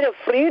നമുക്ക് വളരെ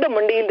ഫ്രീഡം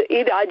ഉണ്ട് ഈ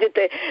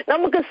രാജ്യത്തെ.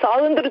 നമുക്ക്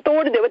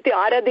സ്വാതന്ത്ര്യത്തോട് ദൈവത്തെ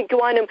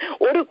ആരാധിക്കുവാനും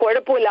ഒരു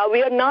കുഴപ്പമില്ല. V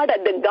are not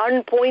at the gun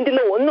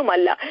പോയിന്റിലോ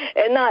ഒന്നുമല്ല.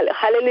 എന്നാൽ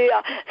ഹല്ലേലൂയ,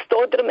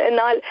 സ്തോത്രം.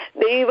 എന്നാൽ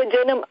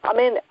ദൈവജനം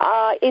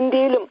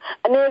ഇന്ത്യയിലും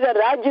അനേക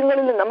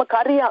രാജ്യങ്ങളിലും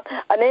നമുക്കറിയാം,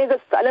 അനേക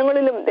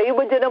സ്ഥലങ്ങളിലും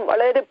ദൈവജനം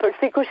വളരെ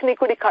പെർസിക്യൂഷനിൽ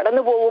കൂടി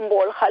കടന്നു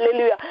പോകുമ്പോൾ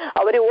ഹല്ലേലൂയ,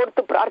 അവരെ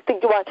ഓർത്ത്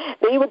പ്രാർത്ഥിക്കുവാൻ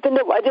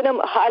ദൈവത്തിന്റെ വചനം,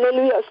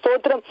 ഹല്ലേലൂയ,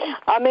 സ്തോത്രം,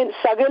 ആമേൻ,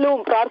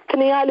 സകലവും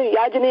പ്രാർത്ഥനയാലും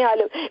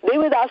യാചനയാലും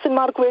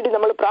ദൈവദാസന്മാർക്ക് വേണ്ടി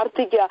നമ്മൾ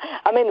പ്രാർത്ഥിക്കുക.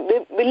 ആമേൻ.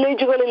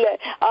 വില്ലേജുകളിലെ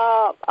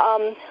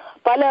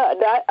പല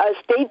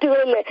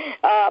സ്റ്റേറ്റുകളിലെ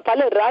പല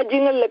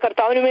രാജ്യങ്ങളിലെ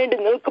കർത്താവിന് വേണ്ടി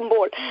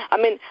നിൽക്കുമ്പോൾ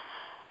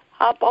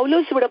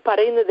പൗലോസ് ഇവിടെ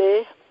പറയുന്നത്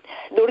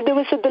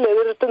ദുർദിവസത്തിൽ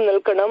എതിർത്ത്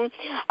നിൽക്കണം.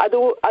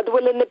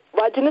 അതുപോലെ തന്നെ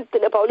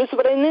വചനത്തിന് പൗലോസ്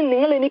പറയുന്നത്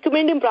നിങ്ങൾ എനിക്ക്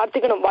വേണ്ടിയും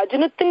പ്രാർത്ഥിക്കണം.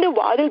 വചനത്തിന്റെ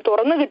വാതിൽ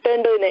തുറന്നു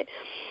കിട്ടേണ്ടതിനെ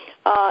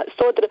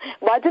സ്തോത്രം.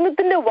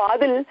 വചനത്തിന്റെ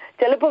വാതിൽ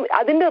ചിലപ്പം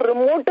അതിന്റെ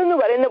റിമോട്ട് എന്ന്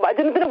പറയുന്നത്,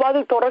 വചനത്തിന്റെ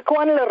വാതിൽ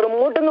തുറക്കുവാനുള്ള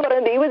റിമോട്ട് എന്ന്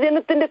പറയുന്നത്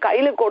ദൈവജനത്തിന്റെ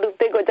കയ്യിൽ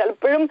കൊടുത്തേക്കോ.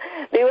 ചിലപ്പോഴും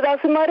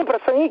ദേവദാസന്മാര്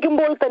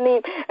പ്രസംഗിക്കുമ്പോൾ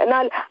തന്നെയും,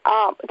 എന്നാൽ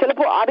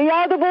ചിലപ്പോൾ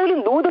അറിയാതെ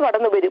പോലും ദൂത്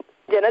കടന്നു വരും.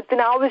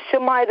 ജനത്തിന്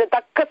ആവശ്യമായത്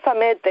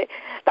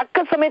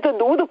തക്ക സമയത്ത്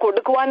ദൂത്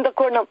കൊടുക്കുവാൻ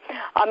തക്കോണം.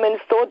 ആമേൻ.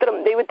 സ്തോത്രം.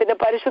 ദൈവത്തിന്റെ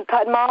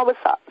പരിശുദ്ധാത്മാവ്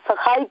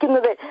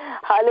സഹായിക്കുന്നത്.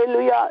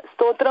 ഹല്ലേലൂയ,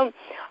 സ്തോത്രം.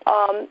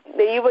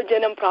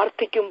 ദൈവജനം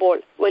പ്രാർത്ഥിക്കുമ്പോൾ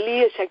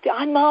വലിയ ശക്തി.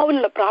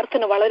 ആത്മാവിലുള്ള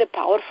പ്രാർത്ഥന വളരെ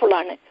പവർഫുൾ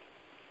ആണ്.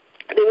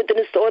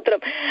 ദൈവത്തിന് സ്തോത്രം.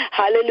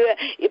 ഹല്ലേലൂയ.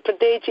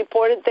 പ്രത്യേകിച്ച്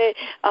ഇപ്പോഴത്തെ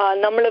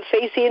നമ്മൾ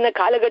ഫേസ് ചെയ്യുന്ന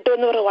കാലഘട്ടം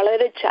എന്ന് പറയുന്നത്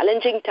വളരെ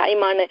ചലഞ്ചിങ്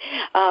ടൈമാണ്.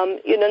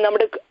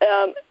 നമ്മുടെ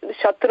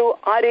ശത്രു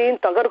ആരെയും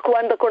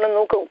തകർക്കുവാൻ തക്കോണം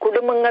നോക്കും.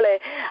 കുടുംബങ്ങളെ,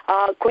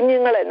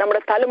 കുഞ്ഞുങ്ങളെ,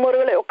 നമ്മുടെ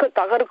തലമുറകളെ ഒക്കെ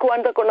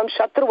തകർക്കുവാൻ തക്കോണം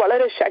ശത്രു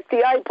വളരെ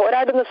ശക്തിയായി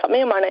പോരാടുന്ന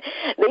സമയമാണ്.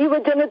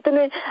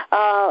 ദൈവജനത്തിന്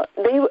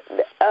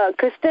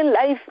ക്രിസ്ത്യൻ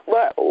ലൈഫ്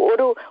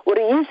ഒരു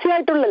ഈസി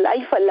ആയിട്ടുള്ള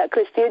ലൈഫല്ല.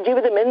 ക്രിസ്തീയ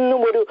ജീവിതം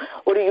എന്നും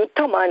ഒരു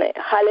യുദ്ധമാണ്.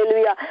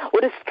 ഹല്ലേലൂയ.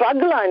 ഒരു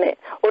സ്ട്രഗിൾ ആണ്,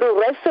 ഒരു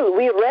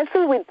we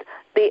wrestle with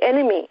the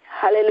enemy.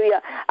 Hallelujah.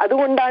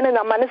 അതുകൊണ്ടാണ്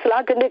നാം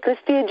മനസ്സിലാക്കേണ്ട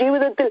ക്രിസ്തീയ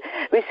ജീവിതത്തിൽ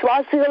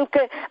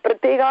വിശ്വാസികൾക്ക്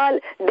പ്രത്യേക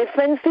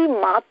ഡിഫെൻസീവ്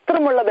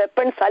മാത്രമുള്ള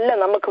വെപ്പൺസ് അല്ല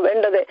നമുക്ക്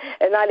വേണ്ടത്.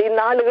 എന്നാൽ ഈ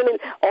നാളുകളിൽ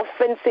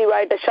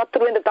ഒഫെൻസീവായിട്ട്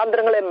ശത്രുവിന്റെ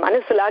തന്ത്രങ്ങളെ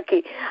മനസ്സിലാക്കി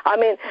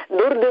ആമേൻ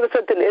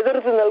ദുർദിവസത്തിൽ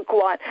എതിർത്ത്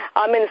നിൽക്കുവാൻ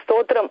ആമേൻ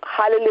സ്തോത്രം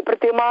ഹല്ലേലൂയ.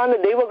 പ്രത്യേകമായ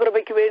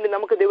ദൈവകൃപയ്ക്ക് വേണ്ടി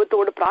നമുക്ക്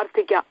ദൈവത്തോട്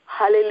പ്രാർത്ഥിക്കാം.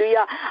 ഹല്ലേലൂയ.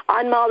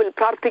 ആത്മാവിൽ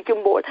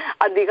പ്രാർത്ഥിക്കുമ്പോൾ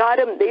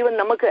അധികാരം ദൈവം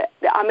നമുക്ക്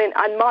ആമേൻ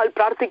ആത്മാവിൽ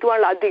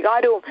പ്രാർത്ഥിക്കുവാനുള്ള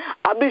അധികാരവും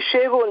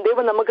അഭിഷേകവും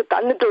ദൈവം നമുക്ക്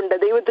തന്നിട്ടുണ്ട്.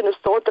 ദൈവത്തിന്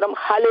സ്തോത്രം.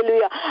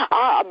 ഹല്ലേലൂയ.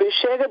 ആ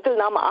അഭിഷേകത്തിൽ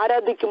നാം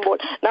ആരാധിക്കുമ്പോൾ,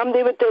 നാം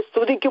ദൈവത്തെ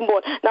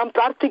സ്തുതിക്കുമ്പോൾ, നാം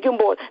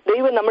പ്രാർത്ഥിക്കുമ്പോൾ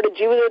ദൈവം നമ്മുടെ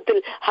ജീവിതത്തിൽ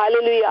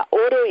ഹല്ലേലൂയ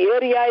ഓരോ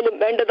ഏരിയയിലും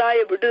വേണ്ടതായ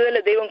വിടുതൽ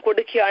ദൈവം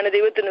കൊടുക്കുകയാണ്.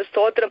 ദൈവത്തിന്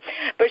സ്തോത്രം.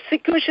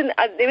 പെർസിക്യൂഷൻ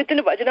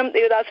ദൈവത്തിന്റെ വചനം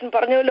ദേവദാസൻ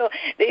പറഞ്ഞല്ലോ.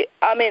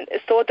 ആമേൻ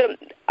സ്തോത്രം.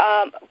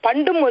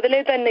 പണ്ട്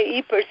മുതലേ തന്നെ ഈ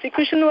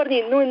പെർസിക്യൂഷൻ എന്ന് പറഞ്ഞ്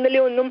ഇന്നും ഇന്നലെ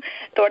ഒന്നും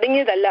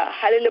തുടങ്ങിയതല്ല.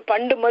 ഹല്ലേലൂയ.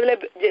 പണ്ട് മുതലേ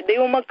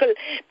ദൈവമക്കൾ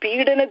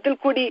പീഡനത്തിൽ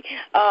കൂടി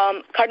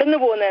കടന്നു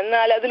പോകുന്നത്.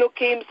 എന്നാൽ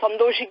അതിലൊക്കെയും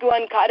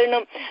സന്തോഷിക്കുവാൻ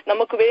കാരണം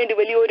നമുക്ക് വേണ്ടി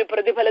വലിയൊരു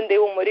പ്രതിഫലം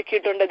ദൈവം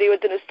ഒരുക്കിയിട്ടുണ്ട്.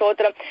 ദൈവത്തിന്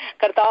സ്തോത്രം.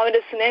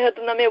 കർത്താവിന്റെ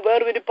സ്നേഹത്തിൽ നമ്മെ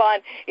വേർതിരിപ്പാൻ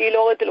ഈ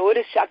ലോകത്തിൽ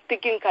ഒരു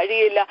ശക്തിക്കും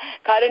കഴിയില്ല.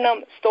 കാരണം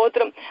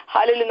സ്തോത്രം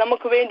ഹല്ലേലൂയ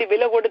നമുക്ക് വേണ്ടി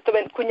വില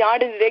കൊടുത്തവൻ,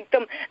 കുഞ്ഞാടിന്റെ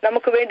രക്തം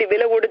നമുക്ക് വേണ്ടി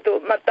വില കൊടുത്തു.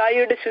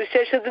 മത്തായിയുടെ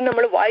സുവിശേഷത്തിൽ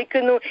നമ്മൾ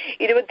വായിക്കുന്നു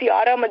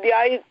 26-ാം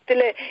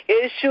അധ്യായത്തിലെ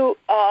യേശു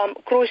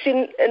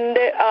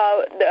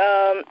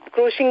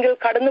ക്രൂശിങ്കിൽ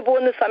കടന്നു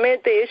പോകുന്ന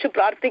സമയത്ത് യേശു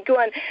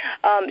പ്രാർത്ഥിക്കുവാൻ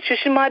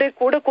ശിഷ്യന്മാരെ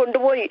കൂടെ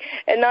കൊണ്ടുപോയി.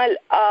 എന്നാൽ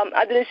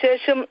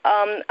അതിനുശേഷം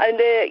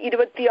അതിന്റെ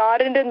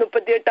 26-ന്റെ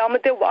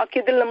 38-ാമത്തെ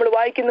വാക്യത്തിൽ നമ്മൾ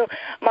വായിക്കുന്നു,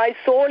 my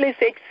soul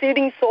is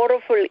exceeding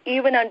sorrowful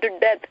even unto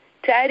death,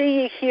 tarry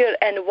ye here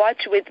and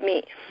watch with me.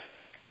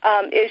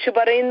 യേശു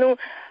പറയുന്നു,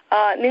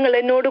 നിങ്ങൾ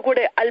എന്നോട്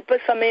കൂടെ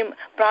അല്പസമയം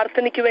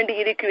പ്രാർത്ഥനയ്ക്ക് വേണ്ടി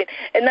ഇരിക്കുവിൻ.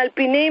 എന്നാൽ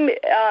പിന്നെയും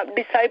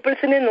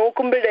ഡിസൈപ്പിൾസിനെ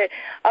നോക്കുമ്പോഴേ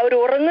അവർ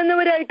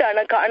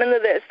ഉറങ്ങുന്നവരായിട്ടാണ്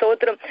കാണുന്നത്.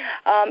 സ്തോത്രം.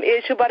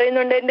 യേശു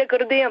പറയുന്നുണ്ട്, എന്റെ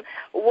ഹൃദയം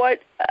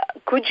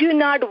could you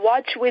not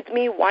watch with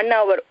me 1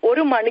 hour,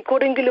 1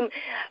 മണിക്കൂറെങ്കിലും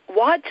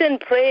watch and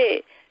pray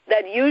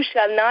that you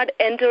shall not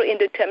enter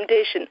into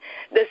temptation.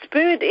 The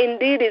spirit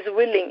indeed is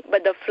willing,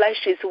 but the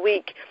flesh is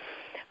weak.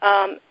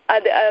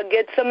 അത്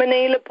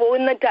ഗെത്സമനയിൽ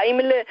പോകുന്ന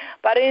ടൈമിൽ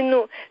പറയുന്നു,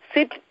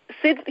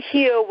 sit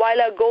here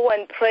while I go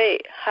and pray.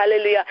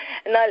 Hallelujah.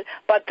 എന്നാൽ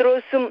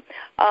പത്രോസും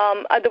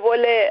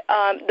അതുപോലെ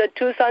the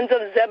 2 sons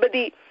of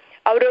Zebedee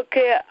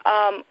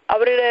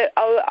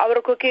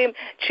അവർക്കൊക്കെയും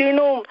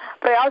ക്ഷീണവും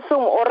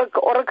പ്രയാസവും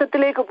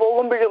ഉറക്കത്തിലേക്ക്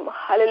പോകുമ്പോഴും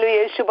ഹല്ലേലൂയ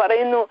യേശു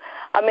പറയുന്നു,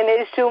 ആമേൻ,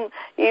 യേശുവും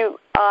ഈ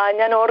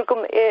ഞാൻ ഓർക്കും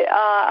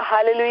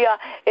ഹല്ലേലൂയ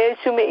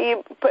യേശുവും ഈ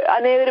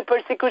അനേക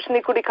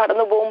പെർസിക്യൂഷനിൽ കൂടി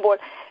കടന്നു പോകുമ്പോൾ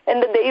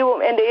എന്റെ ദൈവം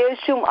എന്റെ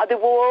യേശുവും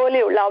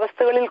അതുപോലെയുള്ള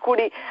അവസ്ഥകളിൽ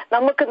കൂടി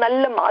നമുക്ക്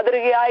നല്ല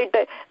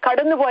മാതൃകയായിട്ട്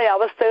കടന്നുപോയ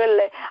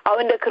അവസ്ഥകളിലെ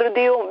അവന്റെ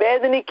ഹൃദയവും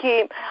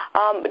വേദനിക്കുകയും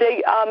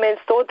ആമേൻ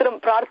സ്തോത്രം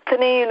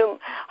പ്രാർത്ഥനയിലും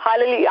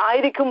ഹല്ലേലൂയ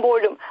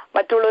ആയിരിക്കുമ്പോഴും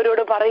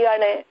മറ്റുള്ളവരോട്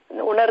പറയാണ്,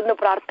 ഉണർന്ന്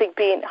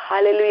പ്രാർത്ഥിപ്പീൻ.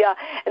 ഹല്ലേലൂയ.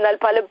 എന്നാൽ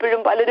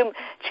പലപ്പോഴും പലരും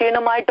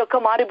ക്ഷീണമായിട്ടൊക്കെ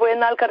മാറിപ്പോയി.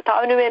 എന്നാൽ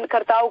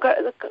കർത്താവ്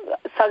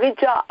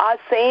സഹിച്ച ആ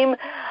സെയിം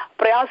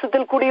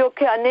പ്രയാസത്തിൽ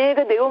കൂടിയൊക്കെ അനേക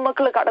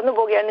ദൈവമക്കൾ കടന്നു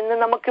പോകുകയാണ്. ഇന്ന്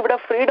നമുക്കിവിടെ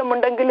ഫ്രീഡം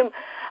ഉണ്ടെങ്കിലും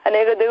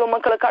അനേക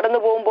ദൈവമക്കൾ കടന്നു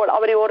പോകുമ്പോൾ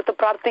അവരെ ഓർത്ത്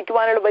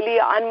പ്രാർത്ഥിക്കുവാനുള്ള വലിയ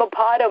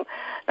ആത്മഭാരം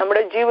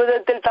നമ്മുടെ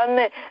ജീവിതത്തിൽ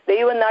തന്നെ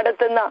ദൈവം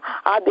നടത്തുന്ന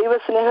ആ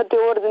ദൈവസ്നേഹത്തെ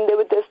ഓർത്ത്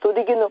ദൈവത്തെ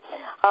സ്തുതിക്കുന്നു.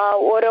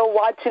 ഓരോ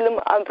വാച്ചിലും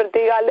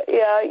പ്രത്യേക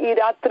ഈ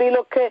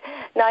രാത്രിയിലൊക്കെ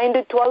 9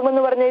 to 12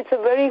 എന്ന് പറഞ്ഞ it's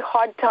A very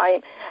hard time.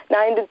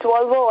 9 to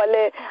 12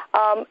 അല്ലെ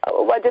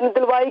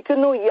വചനത്തിൽ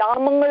വായിക്കുന്നു,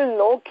 യാമങ്ങൾ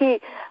നോക്കി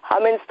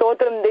ആമേൻ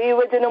സ്തോത്രം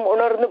ദൈവവചനം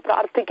ഉണർന്ന്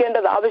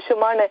പ്രാർത്ഥിക്കേണ്ടത്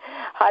ആവശ്യമാണ്.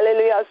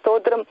 ഹല്ലേലൂയ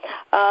സ്തോത്രം.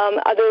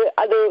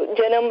 അത്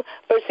ജനം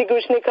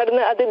പെർസിക്യൂഷനിൽ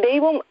കടന്ന് അത്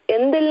ദൈവം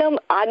എന്തെല്ലാം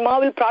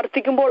ആത്മാവിൽ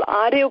പ്രാർത്ഥിക്കുമ്പോൾ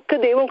ആരെയൊക്കെ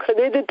ദൈവം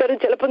ഹൃദയത്തിൽ തരും.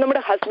 ചിലപ്പോൾ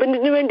നമ്മുടെ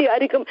ഹസ്ബൻഡിന് വേണ്ടി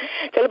ആയിരിക്കും,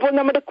 ചിലപ്പോൾ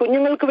നമ്മുടെ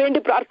കുഞ്ഞുങ്ങൾക്ക് വേണ്ടി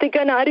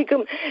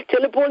പ്രാർത്ഥിക്കാനായിരിക്കും,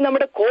 ചിലപ്പോൾ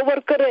നമ്മുടെ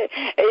co-worker,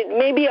 it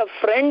may be a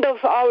friend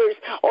of ours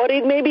or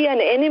it may be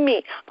an enemy.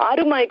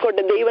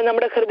 ആരുമായിക്കോട്ടെ ദൈവം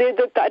നമ്മുടെ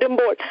ഹൃദയത്തിൽ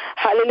തരുമ്പോൾ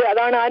ഹല്ലേലൂയ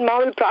അതാണ്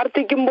ആത്മാവിൽ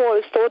പ്രാർത്ഥിക്കുമ്പോൾ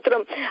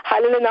സ്തോത്രം.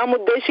 ഹല്ലേലൂയ നാം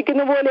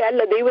ഉദ്ദേശിക്കുന്ന പോലെ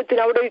അല്ല,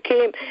 ദൈവത്തിന്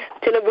അവിടെയൊക്കെയും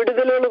ചില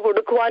വിടുതലുകൾ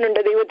കൊടുക്കുവാനുണ്ട്.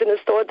 ദൈവത്തിന്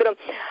സ്തോത്രം.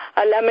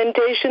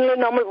 ലമെന്റേഷനിൽ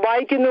നമ്മൾ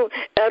വായിക്കുന്നു,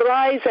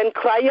 arise and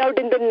cry out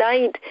in the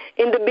night,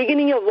 in the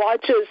beginning of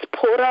watches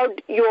pour out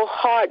your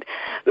heart.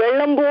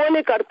 വെള്ളം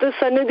പോലെ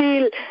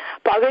കർത്തൃസന്നിധിയിൽ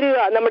പകരുക,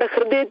 നമ്മുടെ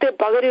ഹൃദയത്തെ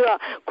പകരുക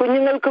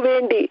കുഞ്ഞുങ്ങൾക്ക്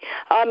വേണ്ടി.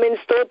 ആമേൻ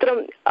സ്തോത്രം.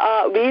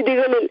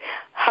 വീതികളിൽ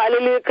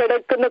ഹല്ലേലൂയ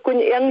കിടക്കുന്ന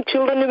യങ്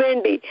ചിൽഡ്രന്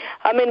വേണ്ടി,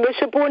 ആമേൻ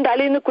വിശപ്പുകൊണ്ട്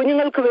അലയുന്ന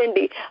കുഞ്ഞുങ്ങൾക്ക്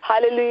വേണ്ടി.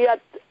 ഹല്ലേലൂയ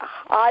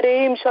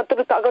ആരെയും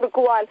ശത്രു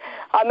തകർക്കുവാൻ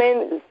ആമേൻ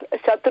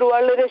ശത്രു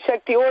വളരെ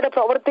ശക്തിയോടെ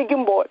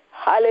പ്രവർത്തിക്കുമ്പോൾ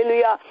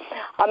ഹല്ലേലൂയ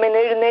ആമേൻ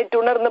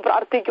എഴുന്നേറ്റുണർന്ന്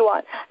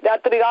പ്രാർത്ഥിക്കുവാൻ,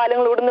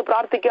 രാത്രികാലങ്ങൾ ഉണർന്ന്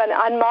പ്രാർത്ഥിക്കാൻ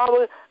ആത്മാവ്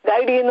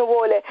ഗൈഡ് ചെയ്യുന്ന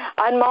പോലെ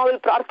ആത്മാവിൽ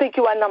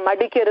പ്രാർത്ഥിക്കുവാൻ നാം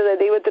മടിക്കരുത്.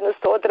 ദൈവത്തിന്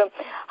സ്തോത്രം.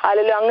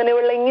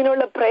 ഹല്ലേലൂയ.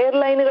 ഇങ്ങനെയുള്ള പ്രെയർ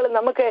ലൈനുകൾ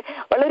നമുക്ക്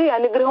വളരെ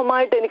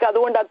അനുഗ്രഹമായിട്ട് എനിക്ക്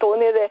അതുകൊണ്ടാണ്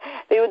തോന്നിയത്.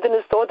 ദൈവത്തിന്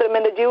സ്തോത്രം.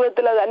 എന്റെ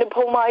ജീവിതത്തിൽ അത്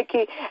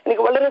അനുഭവമാക്കി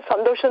എനിക്ക് വളരെ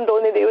സന്തോഷം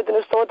തോന്നി.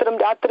 ദൈവത്തിന് സ്തോത്രം.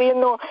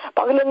 രാത്രിയെന്നോ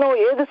പകലെന്നോ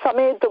ഏത്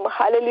സമയത്തും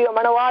ഹല്ലേലൂയ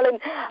മണവാളൻ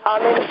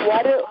ആമേൻ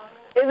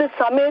ഏത്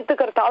സമയത്ത്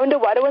കർത്താവിന്റെ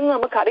വരവെന്ന്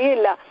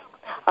നമുക്കറിയില്ല.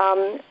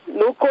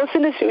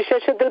 ലൂക്കോസിന്റെ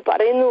സുവിശേഷത്തിൽ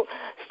പറയുന്നു,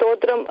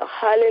 സ്തോത്രം,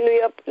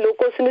 ഹല്ലേലൂയ.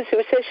 ലൂക്കോസിന്റെ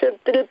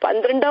സുവിശേഷത്തിൽ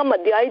 12-ാം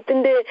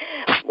അധ്യായത്തിന്റെ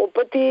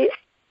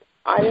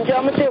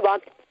 35-ാമത്തെ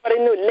വാക്യം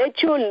പറയുന്നു,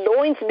 let your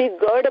loins B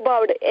Gerd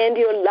about and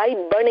your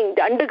light burning.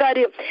 രണ്ട്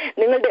കാര്യം,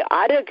 നിങ്ങളുടെ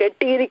അര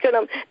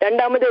കെട്ടിയിരിക്കണം,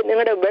 രണ്ടാമത്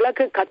നിങ്ങളുടെ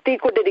വിളക്ക്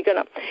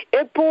കത്തിക്കൊണ്ടിരിക്കണം.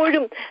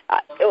 എപ്പോഴും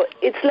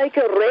it's like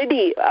A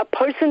ready, A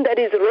person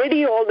that is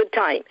ready all the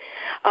time.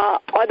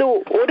 അത്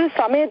ഒരു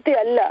സമയത്തെ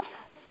അല്ല.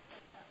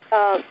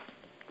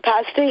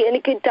 പാസ്റ്റർ,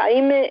 എനിക്ക്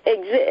ടൈം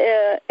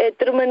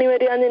എത്ര മണി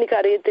വരെയാന്ന് എനിക്ക്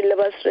അറിയത്തില്ല.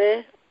 പാസ്റ്ററെ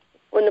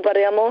ഒന്ന്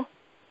പറയാമോ?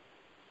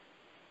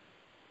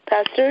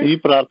 പാസ്റ്റർ, ഈ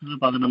പ്രാർത്ഥന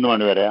 11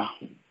 മണി വരെയാ?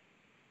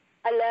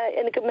 അല്ല,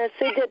 എനിക്ക്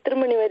മെസ്സേജ് എത്ര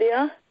മണി വരെയാ?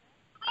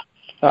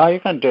 You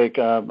can take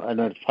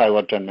 5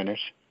 or 10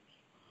 minutes.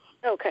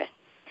 Okay.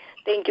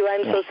 Thank you.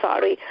 I'm so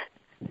sorry.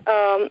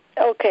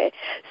 Okay.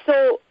 So,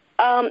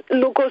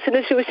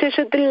 ലൂക്കോസിന്റെ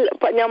സുവിശേഷത്തിൽ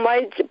ഞാൻ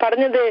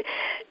പറഞ്ഞത്,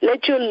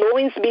 let your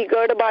loins B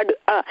Gerd about,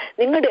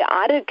 നിങ്ങളുടെ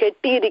അര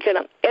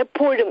കെട്ടിയിരിക്കണം,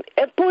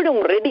 എപ്പോഴും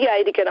റെഡി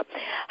ആയിരിക്കണം.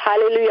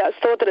 ഹല്ലേലൂയ,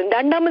 സ്തോത്രം.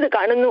 രണ്ടാമത്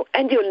കാണുന്നു,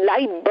 ആൻഡ് യുവർ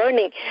ലൈറ്റ്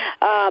ബേണിംഗ്,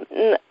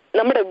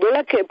 നമ്മുടെ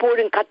വിളക്ക്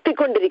എപ്പോഴും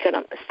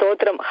കത്തിക്കൊണ്ടിരിക്കണം.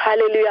 സ്തോത്രം,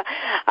 ഹല്ലേലൂയ.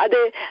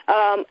 അത്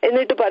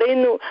എന്നിട്ട്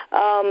പറയുന്നു,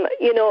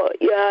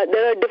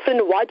 there are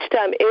different watch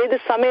time. ഏത്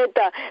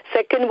സമയത്ത്,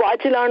 സെക്കൻഡ്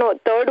വാച്ചിലാണോ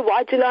തേർഡ്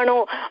വാച്ചിലാണോ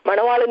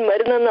മണവാളൻ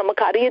വരുന്നതെന്ന്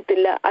നമുക്ക്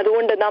അറിയത്തില്ല.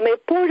 അതുകൊണ്ട് നാം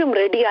എപ്പോഴും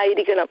റെഡി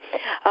ആയിരിക്കണം.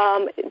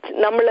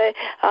 നമ്മളെ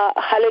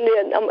ഹല്ലേലൂയ,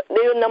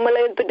 ദൈവം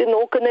നമ്മളെ പറ്റി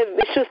നോക്കുന്ന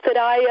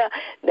വിശ്വസ്തരായ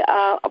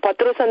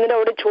പത്രോസ്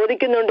അവിടെ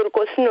ചോദിക്കുന്നുണ്ട്, ഒരു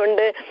ക്വസ്റ്റ്യൻ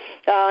ഉണ്ട്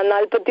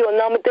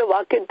 41-ാമത്തെ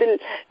വാക്യത്തിൽ,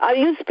 ആർ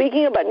യു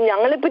സ്പീക്കിംഗ് അബൌട്ട്,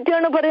 ഞങ്ങളെ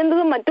പറ്റിയാണോ പറയുന്നത്,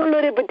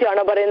 മറ്റുള്ളവരെ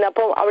പറ്റിയാണോ പറയുന്നത്?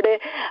 അപ്പം അവിടെ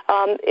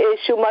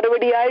യേശു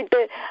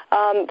മറുപടിയായിട്ട്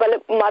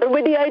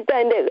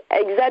അതിന്റെ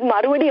എക്സാക്ട്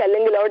മറുപടി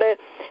അല്ലെങ്കിൽ അവിടെ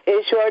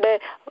യേശു അവിടെ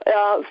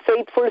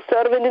ഫെയ്ത്ത്ഫുൾ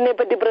സെർവന്റിനെ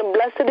പറ്റി പറയും.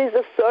 ബ്ലെസ്ഡ് ഈസ്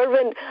ദ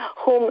സെർവന്റ്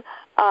ഹൂം,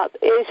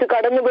 യേശു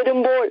കടന്നു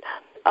വരുമ്പോൾ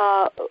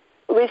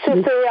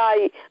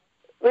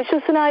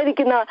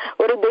വിശ്വസ്തനായിരിക്കുന്ന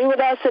ഒരു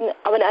ദൈവദാസൻ,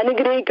 അവൻ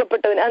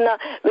അനുഗ്രഹിക്കപ്പെട്ടവൻ. എന്നാൽ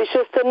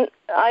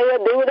വിശ്വസ്തനായ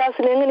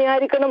ദൈവദാസൻ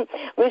എങ്ങനെയായിരിക്കണം?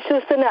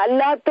 വിശ്വസ്തന്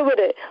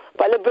അല്ലാത്തവര്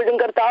പലപ്പോഴും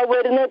കർത്താവ്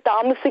വരുന്ന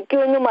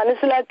താമസിക്കുമെന്ന്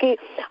മനസ്സിലാക്കി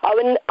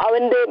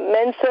അവന്റെ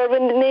മെൻ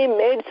സെർവന്റിനെയും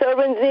മെയ്ഡ്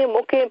സെർവന്റിനെയും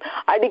ഒക്കെ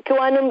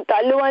അടിക്കുവാനും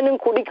തല്ലുവാനും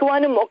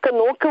കുടിക്കുവാനും ഒക്കെ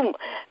നോക്കും.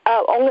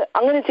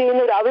 അങ്ങനെ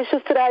ചെയ്യുന്ന ഒരു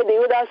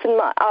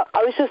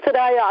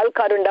അവിശ്വസ്തരായ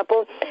ആൾക്കാരുണ്ട്.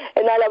 അപ്പോൾ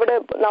എന്നാൽ അവിടെ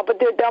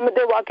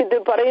 48-ാമത്തെ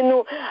വാക്യത്തിൽ പറയുന്നു,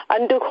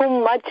 unto whom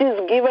much is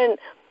given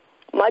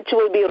much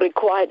will be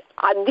required.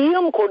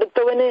 അധികം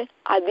കൊടുത്തവന്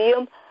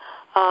അധികം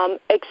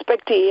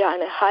എക്സ്പെക്ട്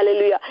ചെയ്യാണ്.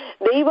 ഹല്ലേലൂയ.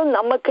 ദൈവം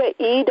നമുക്ക്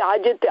ഈ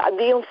രാജ്യത്ത്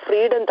അധികം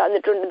ഫ്രീഡം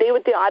തന്നിട്ടുണ്ട്.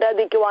 ദൈവത്തെ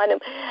ആരാധിക്കുവാനും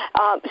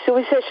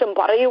സുവിശേഷം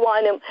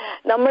പറയുവാനും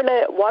നമ്മുടെ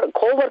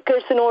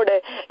കോവർക്കേഴ്സിനോട്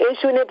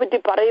യേശുവിനെ പറ്റി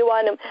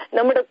പറയുവാനും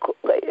നമ്മുടെ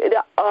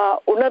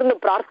ഉണർന്ന്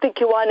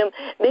പ്രാർത്ഥിക്കുവാനും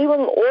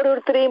ദൈവം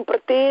ഓരോരുത്തരെയും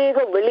പ്രത്യേക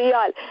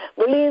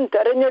വിളിയും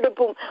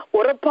തെരഞ്ഞെടുപ്പും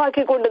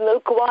ഉറപ്പാക്കിക്കൊണ്ട്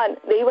നിൽക്കുവാൻ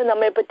ദൈവം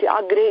നമ്മെ പറ്റി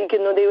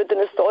ആഗ്രഹിക്കുന്നു.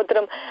 ദൈവത്തിന്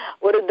സ്തോത്രം.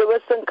 ഒരു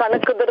ദിവസം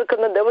കണക്ക്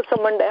തീർക്കുന്ന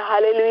ദിവസമുണ്ട്.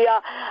 ഹല്ലേലൂയ,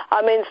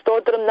 ആമേൻ,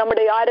 സ്തോത്രം. നമ്മുടെ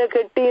ആര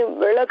കെട്ടിയും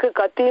വിളക്ക്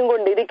കത്തിയും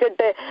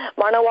കൊണ്ടിരിക്കട്ടെ.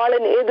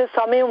 മണവാളൻ ഏത്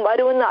സമയം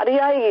വരുമെന്ന്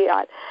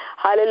അറിയായികയാൽ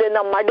ഹല്ലേലൂയ,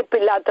 നാം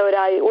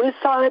മടുപ്പില്ലാത്തവരായി,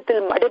 ഉത്സാഹത്തിൽ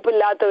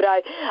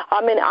മടുപ്പില്ലാത്തവരായി,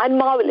 ആമേൻ,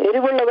 ആത്മാവിൽ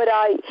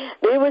എരിവുള്ളവരായി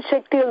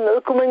ദൈവശക്തിയിൽ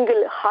നിൽക്കുമെങ്കിൽ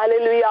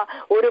ഹല്ലേലൂയ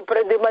ഒരു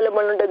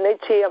പ്രതിഫലമുണ്ട്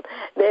നിശ്ചയം.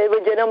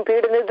 ദൈവജനം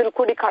പീഡനത്തിൽ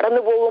കൂടി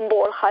കടന്നു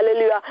പോകുമ്പോൾ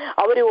ഹല്ലേലൂയ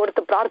അവരെ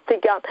ഓർത്ത്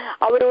പ്രാർത്ഥിക്കാം.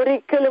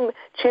 അവരൊരിക്കലും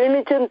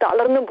ക്ഷീണിച്ചും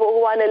തളർന്നു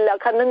പോകുവാനല്ല.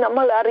 കാരണം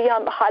നമ്മൾ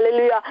അറിയാം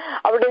ഹല്ലേലൂയ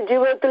അവരുടെ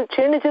ജീവിതത്തിൽ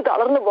ക്ഷീണിച്ച്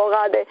തളർന്നു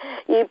പോകാതെ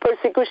ഈ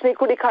പെർസിക്യൂഷനിൽ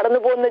കൂടി കടന്നു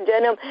പോകുന്ന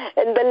ജനം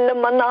എന്തെല്ലാം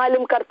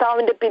വന്നാലും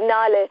കർത്താവിന്റെ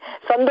പിന്നാലെ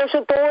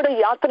സന്തോഷത്തോടെ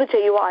യാത്ര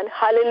ചെയ്യുവാൻ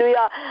ഹല്ലേലൂയ,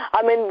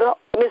 ആമേൻ,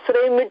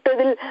 മിസ്രയീം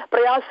വിട്ടതിൽ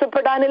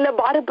പ്രയാസപ്പെടാനില്ല,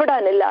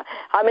 ഭാരപ്പെടാനില്ല.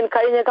 ആമേൻ,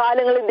 കഴിഞ്ഞ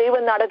കാലങ്ങളിൽ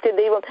ദൈവം നടത്തിയ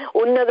ദൈവം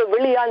ഉന്നത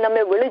വിളിയാൽ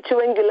നമ്മെ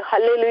വിളിച്ചുവെങ്കിൽ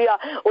ഹല്ലേലൂയ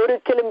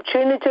ഒരിക്കലും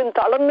ക്ഷീണിച്ചും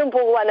തളർന്നും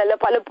പോകുവാനല്ല.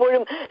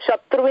 പലപ്പോഴും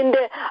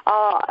ശത്രുവിന്റെ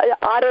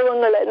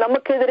ആരവങ്ങൾ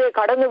നമുക്കെതിരെ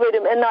കടന്നു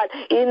വരും. എന്നാൽ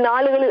ഈ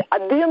നാളുകളിൽ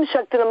അധികം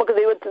ശക്തി നമുക്ക്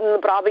ദൈവത്തിൽ നിന്ന്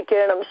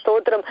പ്രാപിക്കണം.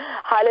 സ്തോത്രം,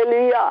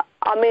 ഹല്ലേലൂയ,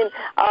 ആമേൻ.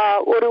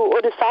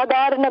 ഒരു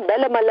സാധാരണ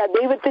ബലമല്ല,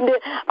 ദൈവത്തിന്റെ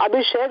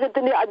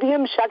അഭിഷേകത്തിന്റെ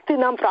അധികം ശക്തി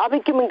നാം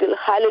പ്രാപിക്കുമെങ്കിൽ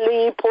ഹല്ലേലൂയ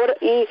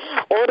ഈ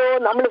ഓരോ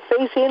നമ്മൾ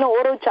ഫേസ് ചെയ്യുന്ന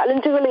ഓരോ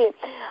ചലഞ്ചുകളെയും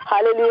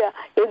ഹല്ലേലൂയ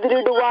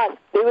എതിരിടുവാൻ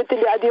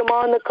ദൈവത്തിന്റെ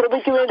അധികമാകുന്ന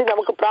കൃപയ്ക്ക് വേണ്ടി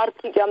നമുക്ക്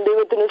പ്രാർത്ഥിക്കാം.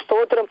 ദൈവത്തിന്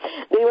സ്തോത്രം.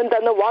 ദൈവം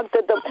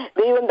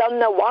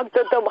തന്ന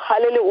വാഗ്ദത്തം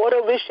ഹല്ലേലൂയ ഓരോ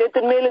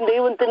വിഷയത്തിന്മേലും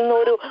ദൈവത്തിൽ നിന്ന്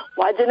ഒരു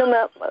വചനം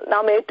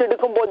നാം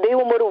ഏറ്റെടുക്കുമ്പോൾ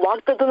ദൈവം ഒരു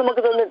വാഗ്ദത്തം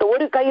നമുക്ക് തന്നിട്ട്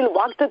ഒരു കയ്യിൽ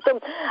വാഗ്ദത്തം,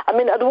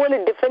 ആമേൻ, അതുപോലെ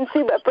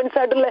ഡിഫെൻസീവ് വെപ്പൺസ്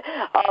ആയിട്ടുള്ള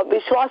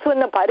വിശ്വാസം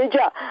എന്ന പരിച,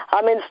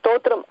 ആമേൻ,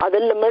 സ്തോത്രം,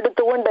 അതെല്ലാം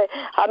എടുത്തുകൊണ്ട്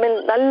ആമേൻ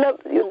നല്ല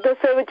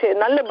യുദ്ധസേവ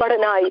ചെയ്ത് നല്ല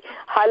ഭടനായി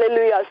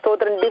ഹല്ലേലൂയ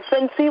സ്തോത്രം.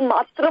 ഡിഫെൻസീവ്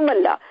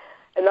മാത്രമല്ല,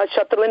 എന്നാൽ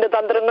ശത്രുവിന്റെ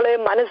തന്ത്രങ്ങളെ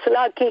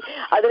മനസ്സിലാക്കി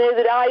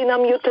അതിനെതിരായി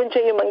നാം യുദ്ധം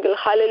ചെയ്യുമെങ്കിൽ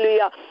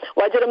ഹല്ലേലൂയ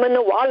വജ്രമെന്ന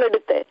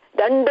വാളെടുത്ത്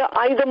 2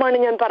 ആയുധമാണ്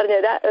ഞാൻ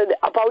പറഞ്ഞത്.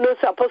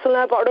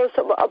 അപ്പോസ്തലനായ പൗലോസ്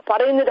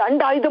പറയുന്ന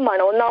 2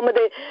 ആയുധമാണ്.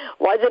 ഒന്നാമത്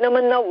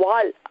വചനമെന്ന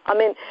വാൾ,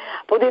 ആമേൻ.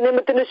 പുതിയ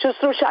നിയമത്തിന്റെ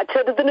ശുശ്രൂഷ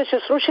അക്ഷരത്തിന്റെ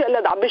ശുശ്രൂഷയല്ല,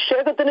 അത്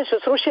അഭിഷേകത്തിന്റെ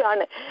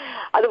ശുശ്രൂഷയാണ്.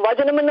 അത്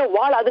വചനമെന്ന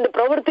വാൾ അതിന്റെ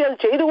പ്രവൃത്തികൾ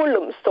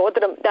ചെയ്തുകൊള്ളും.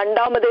 സ്തോത്രം.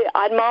 രണ്ടാമത്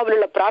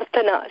ആത്മാവിലുള്ള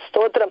പ്രാർത്ഥന.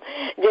 സ്തോത്രം.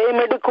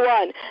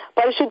 ജയമെടുക്കുവാൻ,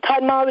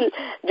 പരിശുദ്ധാത്മാവിൽ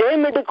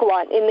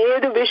ജയമെടുക്കുവാൻ ഇന്ന്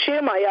ഏത്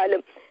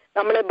വിഷയമായാലും,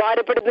 നമ്മളെ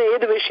ഭാരപ്പെടുന്ന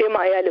ഏത്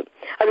വിഷയമായാലും,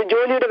 അത്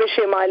ജോലിയുടെ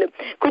വിഷയമായാലും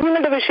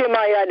കുഞ്ഞുങ്ങളുടെ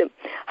വിഷയമായാലും,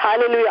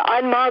 ഹല്ലേലൂയ,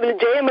 ആത്മാവിൽ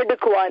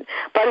ജയമെടുക്കുവാൻ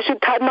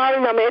പരിശുദ്ധാത്മാവിൽ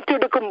നാം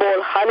ഏറ്റെടുക്കുമ്പോൾ,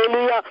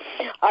 ഹല്ലേലൂയ,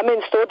 ആമേൻ,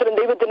 സ്തോത്രം,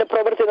 ദൈവത്തിന്റെ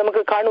പ്രവൃത്തി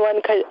നമുക്ക് കാണുവാൻ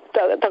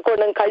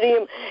തക്കവണ്ണം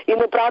കഴിയും.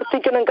 ഇന്ന്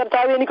പ്രാർത്ഥിക്കണം,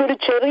 കർത്താവേ, എനിക്കൊരു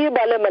ചെറിയ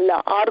ബലമല്ല,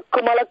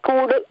 ആർക്കും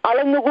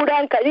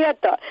അളന്നുകൂടാൻ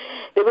കഴിയാത്ത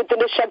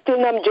ദൈവത്തിന്റെ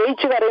ശക്തിയിൽ നാം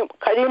ജയിച്ചു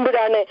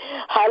കഴിയുമ്പോഴാണ്,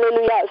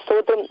 ഹല്ലേലൂയ,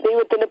 സ്തോത്രം,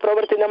 ദൈവത്തിന്റെ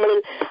പ്രവൃത്തി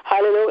നമ്മളിൽ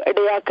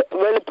ഹല്ലേലൂയ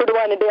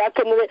വെളിപ്പെടുവാൻ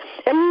ഇടയാക്കുന്നത്.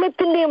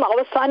 എല്ലാത്തിന്റെയും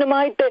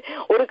അവസാനമായിട്ട്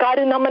ഒരു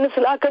കാര്യം നാം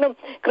മനസ്സിലാക്കണം,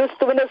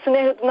 ക്രിസ്തുവിന്റെ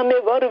സ്നേഹത്തിൽ നമ്മെ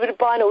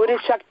വേർപിരിപ്പാൻ ഒരു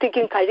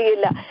ശക്തിക്കും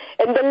കഴിയില്ല.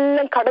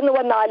 എന്തെല്ലാം കടന്നു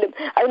വന്നാലും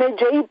അതിനെ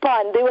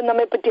ജയിപ്പാൻ ദൈവം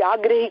നമ്മെ പറ്റി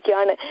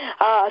ആഗ്രഹിക്കുകയാണ്.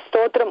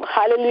 സ്തോത്രം,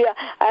 hallelujah.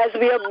 As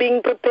we are being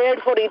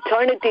prepared for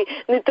eternity,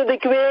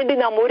 നിത്യതയ്ക്ക് വേണ്ടി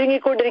നാം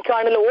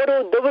ഒരുങ്ങിക്കൊണ്ടിരിക്കുകയാണല്ലോ. ഓരോ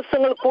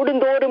ദിവസങ്ങൾ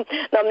കൂടുന്തോറും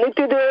നാം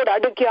നിത്യതയോട്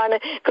അടുക്കുകയാണ്.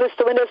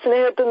 ക്രിസ്തുവിന്റെ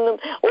സ്നേഹത്തിൽ നിന്നും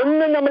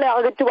ഒന്നും നമ്മളെ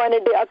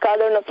അകറ്റുവാനായിട്ട്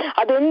കാരണം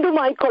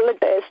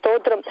അതെന്തുമായിക്കൊള്ളട്ടെ,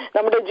 സ്തോത്രം,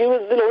 നമ്മുടെ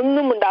ജീവിതത്തിൽ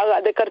ഒന്നും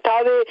ഉണ്ടാകാതെ,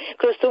 കർത്താവേ,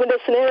 ക്രിസ്തുവിന്റെ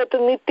സ്നേഹത്തിൽ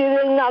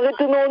നിത്യതയിൽ നിന്ന്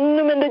അകറ്റുന്ന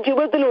ഒന്നും എന്റെ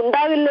ജീവിതത്തിൽ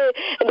ഉണ്ടാകില്ലേ,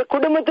 എന്റെ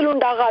കുടുംബത്തിൽ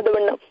ഉണ്ടാകാതെ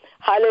വണ്ണം.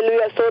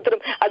 ഹല്ലേലൂയ, സ്തോത്രം.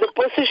 അത്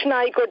പൊസിഷൻ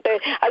ആയിക്കോട്ടെ,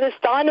 അത്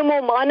സ്ഥാനമോ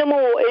മാനമോ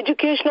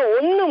എഡ്യൂക്കേഷനോ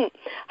ഒന്നും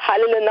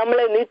ഹല്ലേലൂയ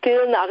നമ്മളെ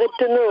നിത്യതയിൽ നിന്ന്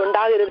അകറ്റുന്നത്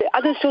ഉണ്ടാകരുത്.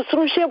 അത്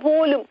ശുശ്രൂഷ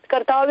പോലും,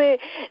 കർത്താവെ,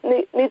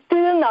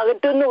 നിത്യതയിൽ നിന്ന്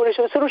അകറ്റുന്ന ഒരു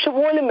ശുശ്രൂഷ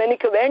പോലും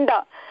എനിക്ക് വേണ്ട.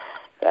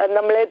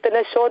 നമ്മളെ തന്നെ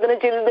ശോധന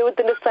ചെയ്ത്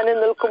ദൈവത്തിന്റെ സ്ഥാനം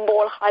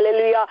നിൽക്കുമ്പോൾ,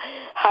 ഹല്ലേലൂയ,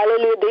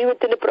 ഹല്ലേലൂയ,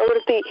 ദൈവത്തിന്റെ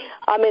പ്രവൃത്തി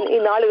ആമേൻ ഈ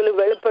നാളുകളിൽ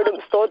വെളിപ്പെടും.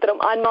 സ്തോത്രം.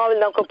 ആത്മാവിൽ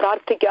നമുക്ക്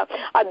പ്രാർത്ഥിക്കാം.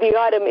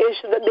 അധികാരം,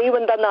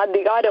 ദൈവം തന്ന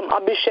അധികാരം,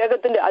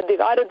 അഭിഷേകത്തിന്റെ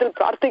അധികാരത്തിൽ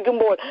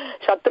പ്രാർത്ഥിക്കുമ്പോൾ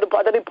ശത്രു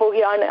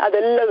പതറിപ്പോവുകയാണ്.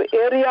 അതെല്ലാം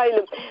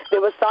ഏറിയായാലും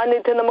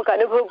ദൈവസാന്നിധ്യം നമുക്ക്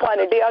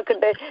അനുഭവിക്കാൻ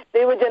ഇടയാക്കട്ടെ.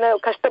 ദൈവജന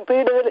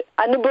കഷ്ടപീഡകൾ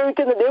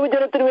അനുഭവിക്കുന്ന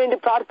ദൈവജനത്തിന് വേണ്ടി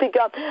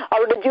പ്രാർത്ഥിക്കാം.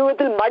 അവരുടെ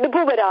ജീവിതത്തിൽ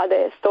മടുപ്പ്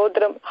വരാതെ,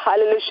 സ്തോത്രം,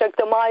 ഹല്ലേലൂയ,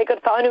 ശക്തമായ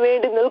കർത്താവിന്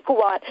വേണ്ടി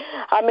നിൽക്കുവാൻ.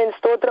 ആമേൻ,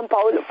 സ്തോത്രം.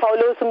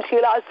 പൗലോസും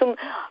ശീലാസും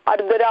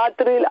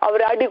അർദ്ധരാത്രിയിൽ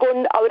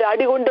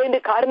അവരടികൊണ്ടതിന്റെ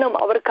കാരണം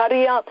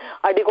അവർക്കറിയാം.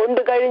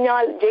 അടികൊണ്ടു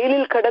കഴിഞ്ഞാൽ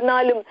ജയിലിൽ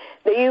കിടന്നാലും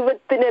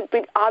ദൈവത്തിന്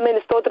ആമേൻ,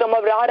 സ്തോത്രം,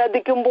 അവർ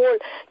ആരാധിക്കുമ്പോൾ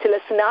ചില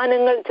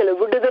സ്നാനങ്ങൾ, ചില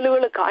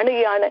വിടുതലുകൾ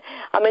കാണുകയാണ്.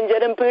 ആമേൻ,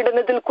 ജനം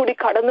പീഡനത്തിൽ കൂടി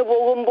കടന്നു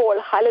പോകുമ്പോൾ,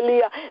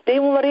 ഹല്ലേലൂയ,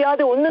 ദൈവം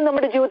അറിയാതെ ഒന്നും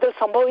നമ്മുടെ ജീവിതത്തിൽ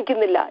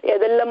സംഭവിക്കുന്നില്ല.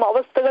 ഏതെല്ലാം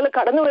അവസ്ഥകൾ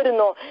കടന്നു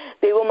വരുന്നോ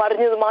ദൈവം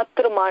അറിഞ്ഞത്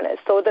മാത്രമാണ്.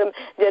 സ്തോത്രം.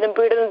 ജനം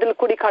പീഡനത്തിൽ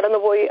കൂടി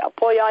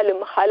പോയാലും,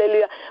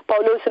 ഹല്ലേലൂയ,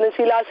 പൗലോസിനും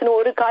ശീലാസിനും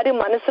ഒരു കാര്യം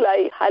മനസ്സിലായി.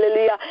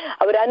 ഹല്ലേലൂയ,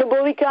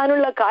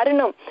 അവരനുഭവിക്കാനുള്ള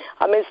കാരണം,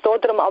 ആമേൻ,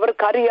 സ്തോത്രം,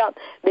 അവർക്കറിയാം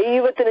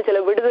ദൈവത്തിന് ചില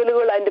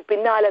വിടുതലുകൾ അതിന്റെ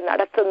പിന്നാലെ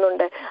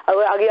നടത്തുന്നുണ്ട്.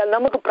 ആകയാൽ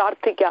നമുക്ക്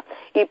പ്രാർത്ഥിക്കാം.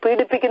 ഈ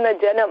പീഡിപ്പിക്കുന്ന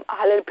ജനം,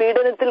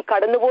 പീഡനത്തിൽ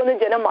കടന്നു പോകുന്ന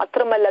ജനം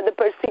മാത്രമല്ല, അത്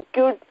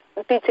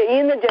പെർസിക്യൂട്ട്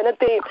ചെയ്യുന്ന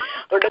ജനത്തെയും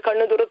അവരുടെ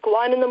കണ്ണു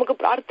തുറക്കുവാനും നമുക്ക്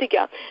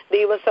പ്രാർത്ഥിക്കാം.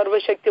 ദൈവം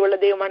സർവശക്തിയുള്ള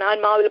ദൈവമാണ്.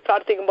 ആത്മാവിൽ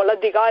പ്രാർത്ഥിക്കുമ്പോൾ,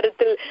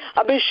 അധികാരത്തിൽ,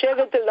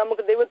 അഭിഷേകത്തിൽ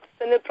നമുക്ക്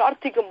ദൈവത്തിന്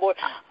പ്രാർത്ഥിക്കുമ്പോൾ,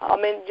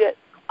 ആമേൻ,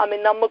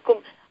 ആമേൻ, നമുക്കും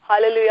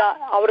ഹല്ലേലൂയ,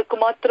 അവർക്ക്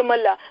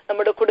മാത്രമല്ല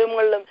നമ്മുടെ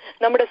കുടുംബങ്ങളിലും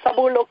നമ്മുടെ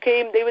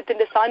സഭകളിലൊക്കെയും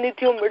ദൈവത്തിന്റെ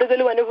സാന്നിധ്യവും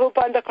വിടുതലും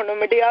അനുഭവിപ്പാൻ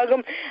തക്കണം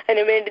ഇടയാകും.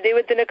 അതിനുവേണ്ടി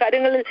ദൈവത്തിന്റെ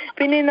കാര്യങ്ങളിൽ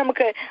പിന്നെയും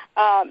നമുക്ക്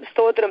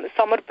സ്തോത്രം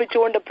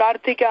സമർപ്പിച്ചുകൊണ്ട്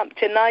പ്രാർത്ഥിക്കാം.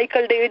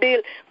 ചെന്നായ്ക്കളുടെ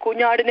ഇടയിൽ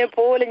കുഞ്ഞാടിനെ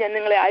പോലെ ഞാൻ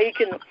നിങ്ങളെ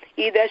അയക്കുന്നു.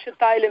 ഈ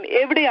ദേശത്തായാലും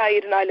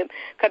എവിടെയായിരുന്നാലും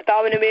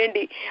കർത്താവിന്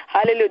വേണ്ടി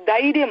ഹല്ലേലൂയ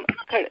ധൈര്യം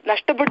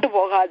നഷ്ടപ്പെട്ടു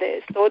പോകാതെ,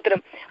 സ്തോത്രം,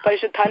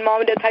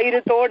 പരിശുദ്ധാത്മാവിന്റെ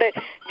ധൈര്യത്തോടെ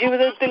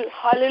ജീവിതത്തിൽ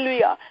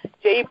ഹല്ലേലൂയ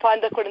ജയിപ്പാൻ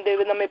തക്കണം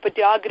ദൈവം നമ്മെ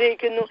പറ്റി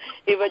ആഗ്രഹിക്കുന്നു.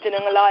 ഈ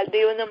വചനങ്ങളാൽ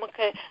ദൈവം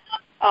നമുക്ക്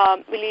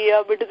വലിയ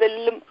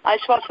വിടുതലിലും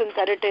ആശ്വാസം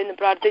തരട്ടെ എന്ന്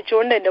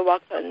പ്രാർത്ഥിച്ചുകൊണ്ട് എന്റെ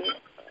വാക്കുകൾ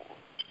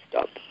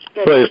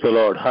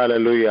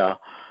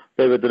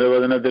ദൈവത്തിന്റെ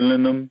വചനത്തിൽ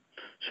നിന്നും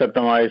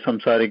ശക്തമായി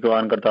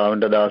സംസാരിക്കുവാൻ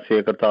കർത്താവിന്റെ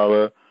ദാസിയെ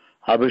കർത്താവ്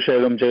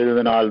അഭിഷേകം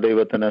ചെയ്തതിനാൽ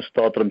ദൈവത്തിന്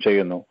സ്തോത്രം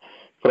ചെയ്യുന്നു.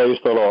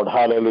 Praise the Lord.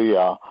 Hallelujah,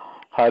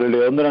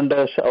 hallelujah. ഒന്ന് രണ്ട്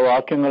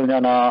വാക്യങ്ങൾ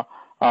ഞാൻ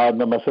ആ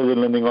മെസ്സേജിൽ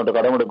നിന്ന് ഇങ്ങോട്ട്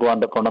കടമെടുക്കുവാൻ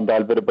തക്കോണം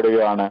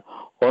താല്പര്യപ്പെടുകയാണ്.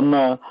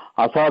 ഒന്ന്,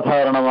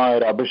 അസാധാരണമായ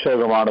ഒരു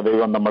അഭിഷേകമാണ്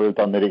ദൈവം നമ്മളിൽ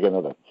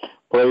തന്നിരിക്കുന്നത്.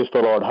 Praise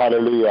the Lord.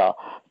 ഹല്ലേലൂയ.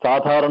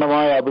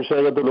 സാധാരണമായ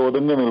അഭിഷേകത്തിൽ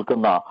ഒതുങ്ങി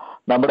നിൽക്കുന്ന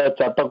നമ്മുടെ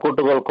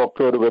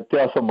ചട്ടക്കൂട്ടുകൾക്കൊക്കെ ഒരു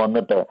വ്യത്യാസം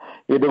വന്നിട്ട്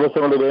ഈ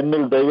ദിവസങ്ങളിൽ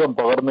എന്നിൽ ദൈവം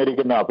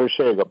പകർന്നിരിക്കുന്ന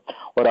അഭിഷേകം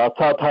ഒരു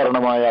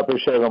അസാധാരണമായ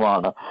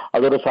അഭിഷേകമാണ്.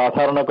 അതൊരു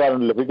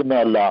സാധാരണക്കാരന്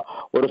ലഭിക്കുന്നതല്ല,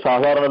 ഒരു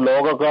സാധാരണ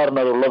ലോകക്കാരന്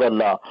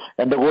അതുള്ളതല്ല.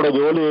 എന്റെ കൂടെ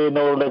ജോലി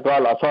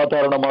ചെയ്യുന്നവരുടെക്കാൾ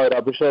അസാധാരണമായ ഒരു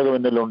അഭിഷേകം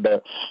എന്നിലുണ്ട്.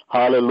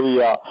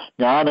 ഹല്ലേലൂയ.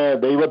 ഞാൻ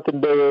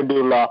ദൈവത്തിന്റെ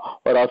വേണ്ടിയുള്ള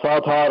ഒരു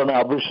അസാധാരണ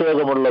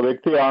അഭിഷേകമുള്ള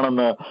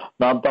വ്യക്തിയാണെന്ന്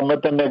നാം നമ്മെ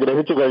തന്നെ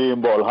ഗ്രഹിച്ചു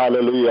കഴിയുമ്പോൾ,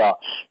 ഹല്ലേലൂയ,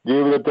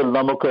 ജീവിതത്തിൽ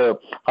നമുക്ക്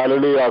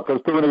ഹല്ലേലൂയ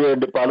ക്രിസ്തുവിന്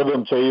വേണ്ടി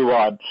പലതും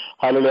ചെയ്യുവാൻ,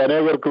 അല്ലെങ്കിൽ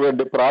അനേകർക്ക്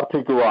വേണ്ടി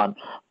പ്രാർത്ഥിക്കുവാൻ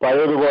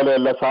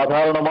പഴയതുപോലെയല്ല,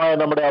 സാധാരണമായ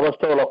നമ്മുടെ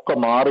അവസ്ഥകളൊക്കെ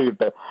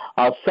മാറിയിട്ട്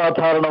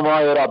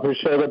അസാധാരണമായ ഒരു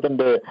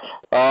അഭിഷേകത്തിന്റെ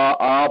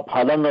ആ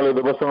ഫലങ്ങൾ ഈ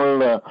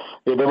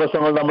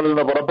ദിവസങ്ങൾ നമ്മളിൽ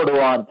നിന്ന്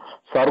പുറപ്പെടുവാൻ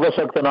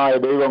സർവശക്തനായ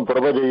ദൈവം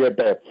കൃപ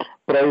ചെയ്യട്ടെ.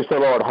 Praise the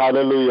Lord.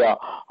 ഹല്ലേലൂയ.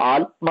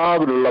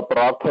 ആത്മാവിലുള്ള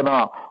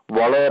പ്രാർത്ഥന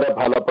വളരെ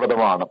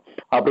ഫലപ്രദമാണ്.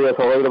 പ്രിയ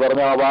സഹോദരി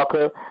പറഞ്ഞ ആ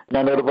വാക്ക്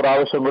ഞാൻ ഒരു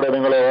പ്രാവശ്യം കൂടെ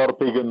നിങ്ങളെ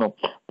ഓർപ്പിക്കുന്നു.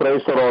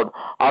 Praise the Lord.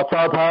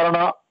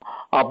 അസാധാരണ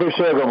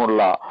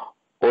അഭിഷേകമുള്ള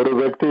ഒരു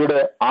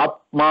വ്യക്തിയുടെ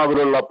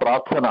ആത്മാവിലുള്ള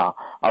പ്രാർത്ഥന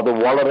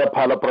അത് വളരെ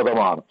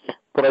ഫലപ്രദമാണ്.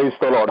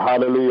 Praise the Lord.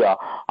 ഹല്ലേലൂയ.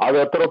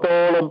 അത്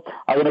എത്രത്തോളം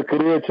അതിന്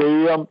ക്രിയ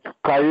ചെയ്യാൻ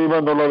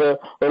കഴിയുമെന്നുള്ളത്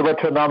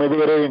ഒരുപക്ഷെ നാം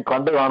ഇതുവരെയും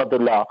കണ്ടു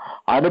കാണത്തില്ല,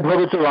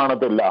 അനുഭവിച്ചു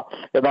കാണത്തില്ല.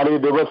 എന്നാൽ ഈ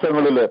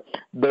ദിവസങ്ങളിൽ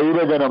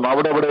ദൈവജനം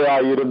അവിടെ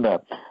ഇവിടെയായിരുന്ന്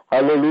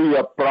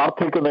ഹല്ലേലൂയ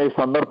പ്രാർത്ഥിക്കുന്ന ഈ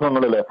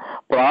സന്ദർഭങ്ങളിൽ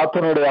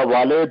പ്രാർത്ഥനയുടെ ആ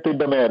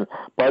വലയത്തിന്റെ മേൽ,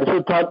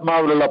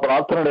 പരിശുദ്ധാത്മാവിലുള്ള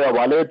പ്രാർത്ഥനയുടെ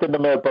ആ വലയത്തിന്റെ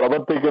മേൽ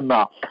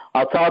പ്രവർത്തിക്കുന്ന,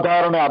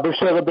 അസാധാരണ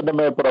അഭിഷേകത്തിന്റെ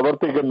മേൽ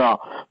പ്രവർത്തിക്കുന്ന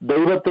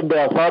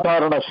ദൈവത്തിന്റെ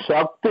അസാധാരണ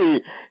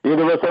ശക്തി ഈ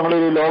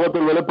ദിവസങ്ങളിൽ ഈ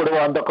ലോകത്തിൽ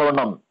വെളിപ്പെടുവാൻ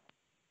തക്കവണ്ണം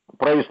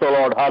പ്രൈസ് ദി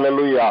ലോർഡ്.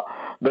 ഹല്ലേലൂയ.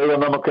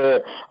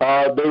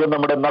 ദൈവം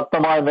നമ്മുടെ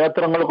നഗ്നമായ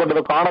നേത്രങ്ങൾ കൊണ്ട്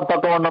ഇത്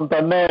കാണത്തക്കവണ്ണം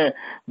തന്നെ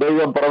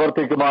ദൈവം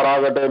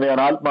പ്രവർത്തിക്കുമാറാകട്ടെ എന്ന്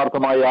ഞാൻ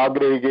ആത്മാർത്ഥമായി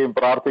ആഗ്രഹിക്കുകയും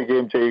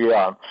പ്രാർത്ഥിക്കുകയും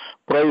ചെയ്യുകയാണ്.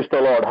 Praise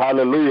the Lord.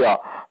 ഹല്ലേലൂയ.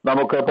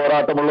 നമുക്ക്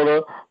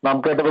പോരാട്ടമുള്ളത്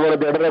നാം കേട്ടതുപോലെ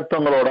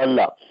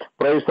ജഡരക്തങ്ങളോടല്ല.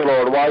 Praise the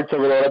Lord.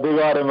 വാഴ്ചകളോട്,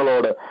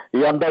 അധികാരങ്ങളോട്,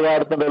 ഈ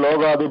അന്ധകാരത്തിന്റെ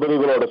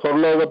ലോകാധിപതികളോട്,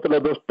 സ്വർലോകത്തിലെ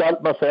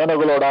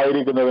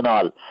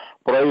ദുഷ്ടാത്മസേനകളോടായിരിക്കുന്നതിനാൽ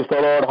പ്രൈസ്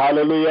ദി ലോർഡ്.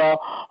 ഹല്ലേലൂയ.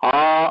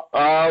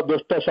 ആ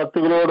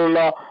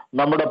ദുഷ്ടശക്തികളോടുള്ള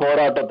നമ്മുടെ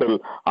പോരാട്ടത്തിൽ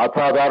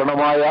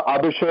അസാധാരണമായ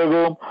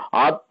അഭിഷേകവും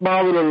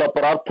ആത്മാവിലുള്ള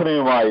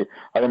പ്രാർത്ഥനയുമായി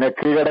അതിനെ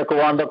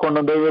കീഴടക്കുവാൻ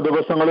കൊണ്ടും ദൈവ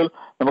ദിവസങ്ങളിൽ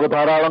നമുക്ക്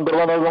ധാരാളം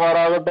കൃപ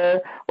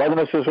നൽകുമാറാകട്ടെ.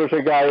 വചന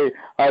ശുശ്രൂഷയ്ക്കായി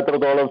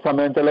എത്രത്തോളം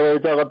സമയം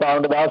ചെലവഴിച്ച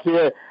കർത്താവിന്റെ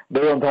ദാസിയെ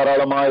ദൈവം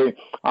ധാരാളമായി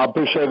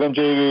അഭിഷേകം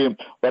ചെയ്യുകയും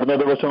വരുന്ന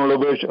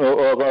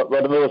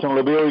ദിവസങ്ങൾ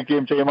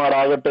ഉപയോഗിക്കുകയും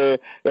ചെയ്യുമാറാകട്ടെ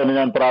എന്ന്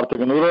ഞാൻ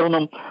പ്രാർത്ഥിക്കുന്നു.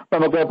 തുടർന്നും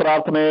നമുക്ക്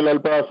പ്രാർത്ഥനയിൽ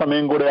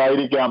അല്പസമയം കൂടെ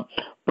ആയിരിക്കാം.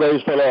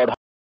 Praise the Lord.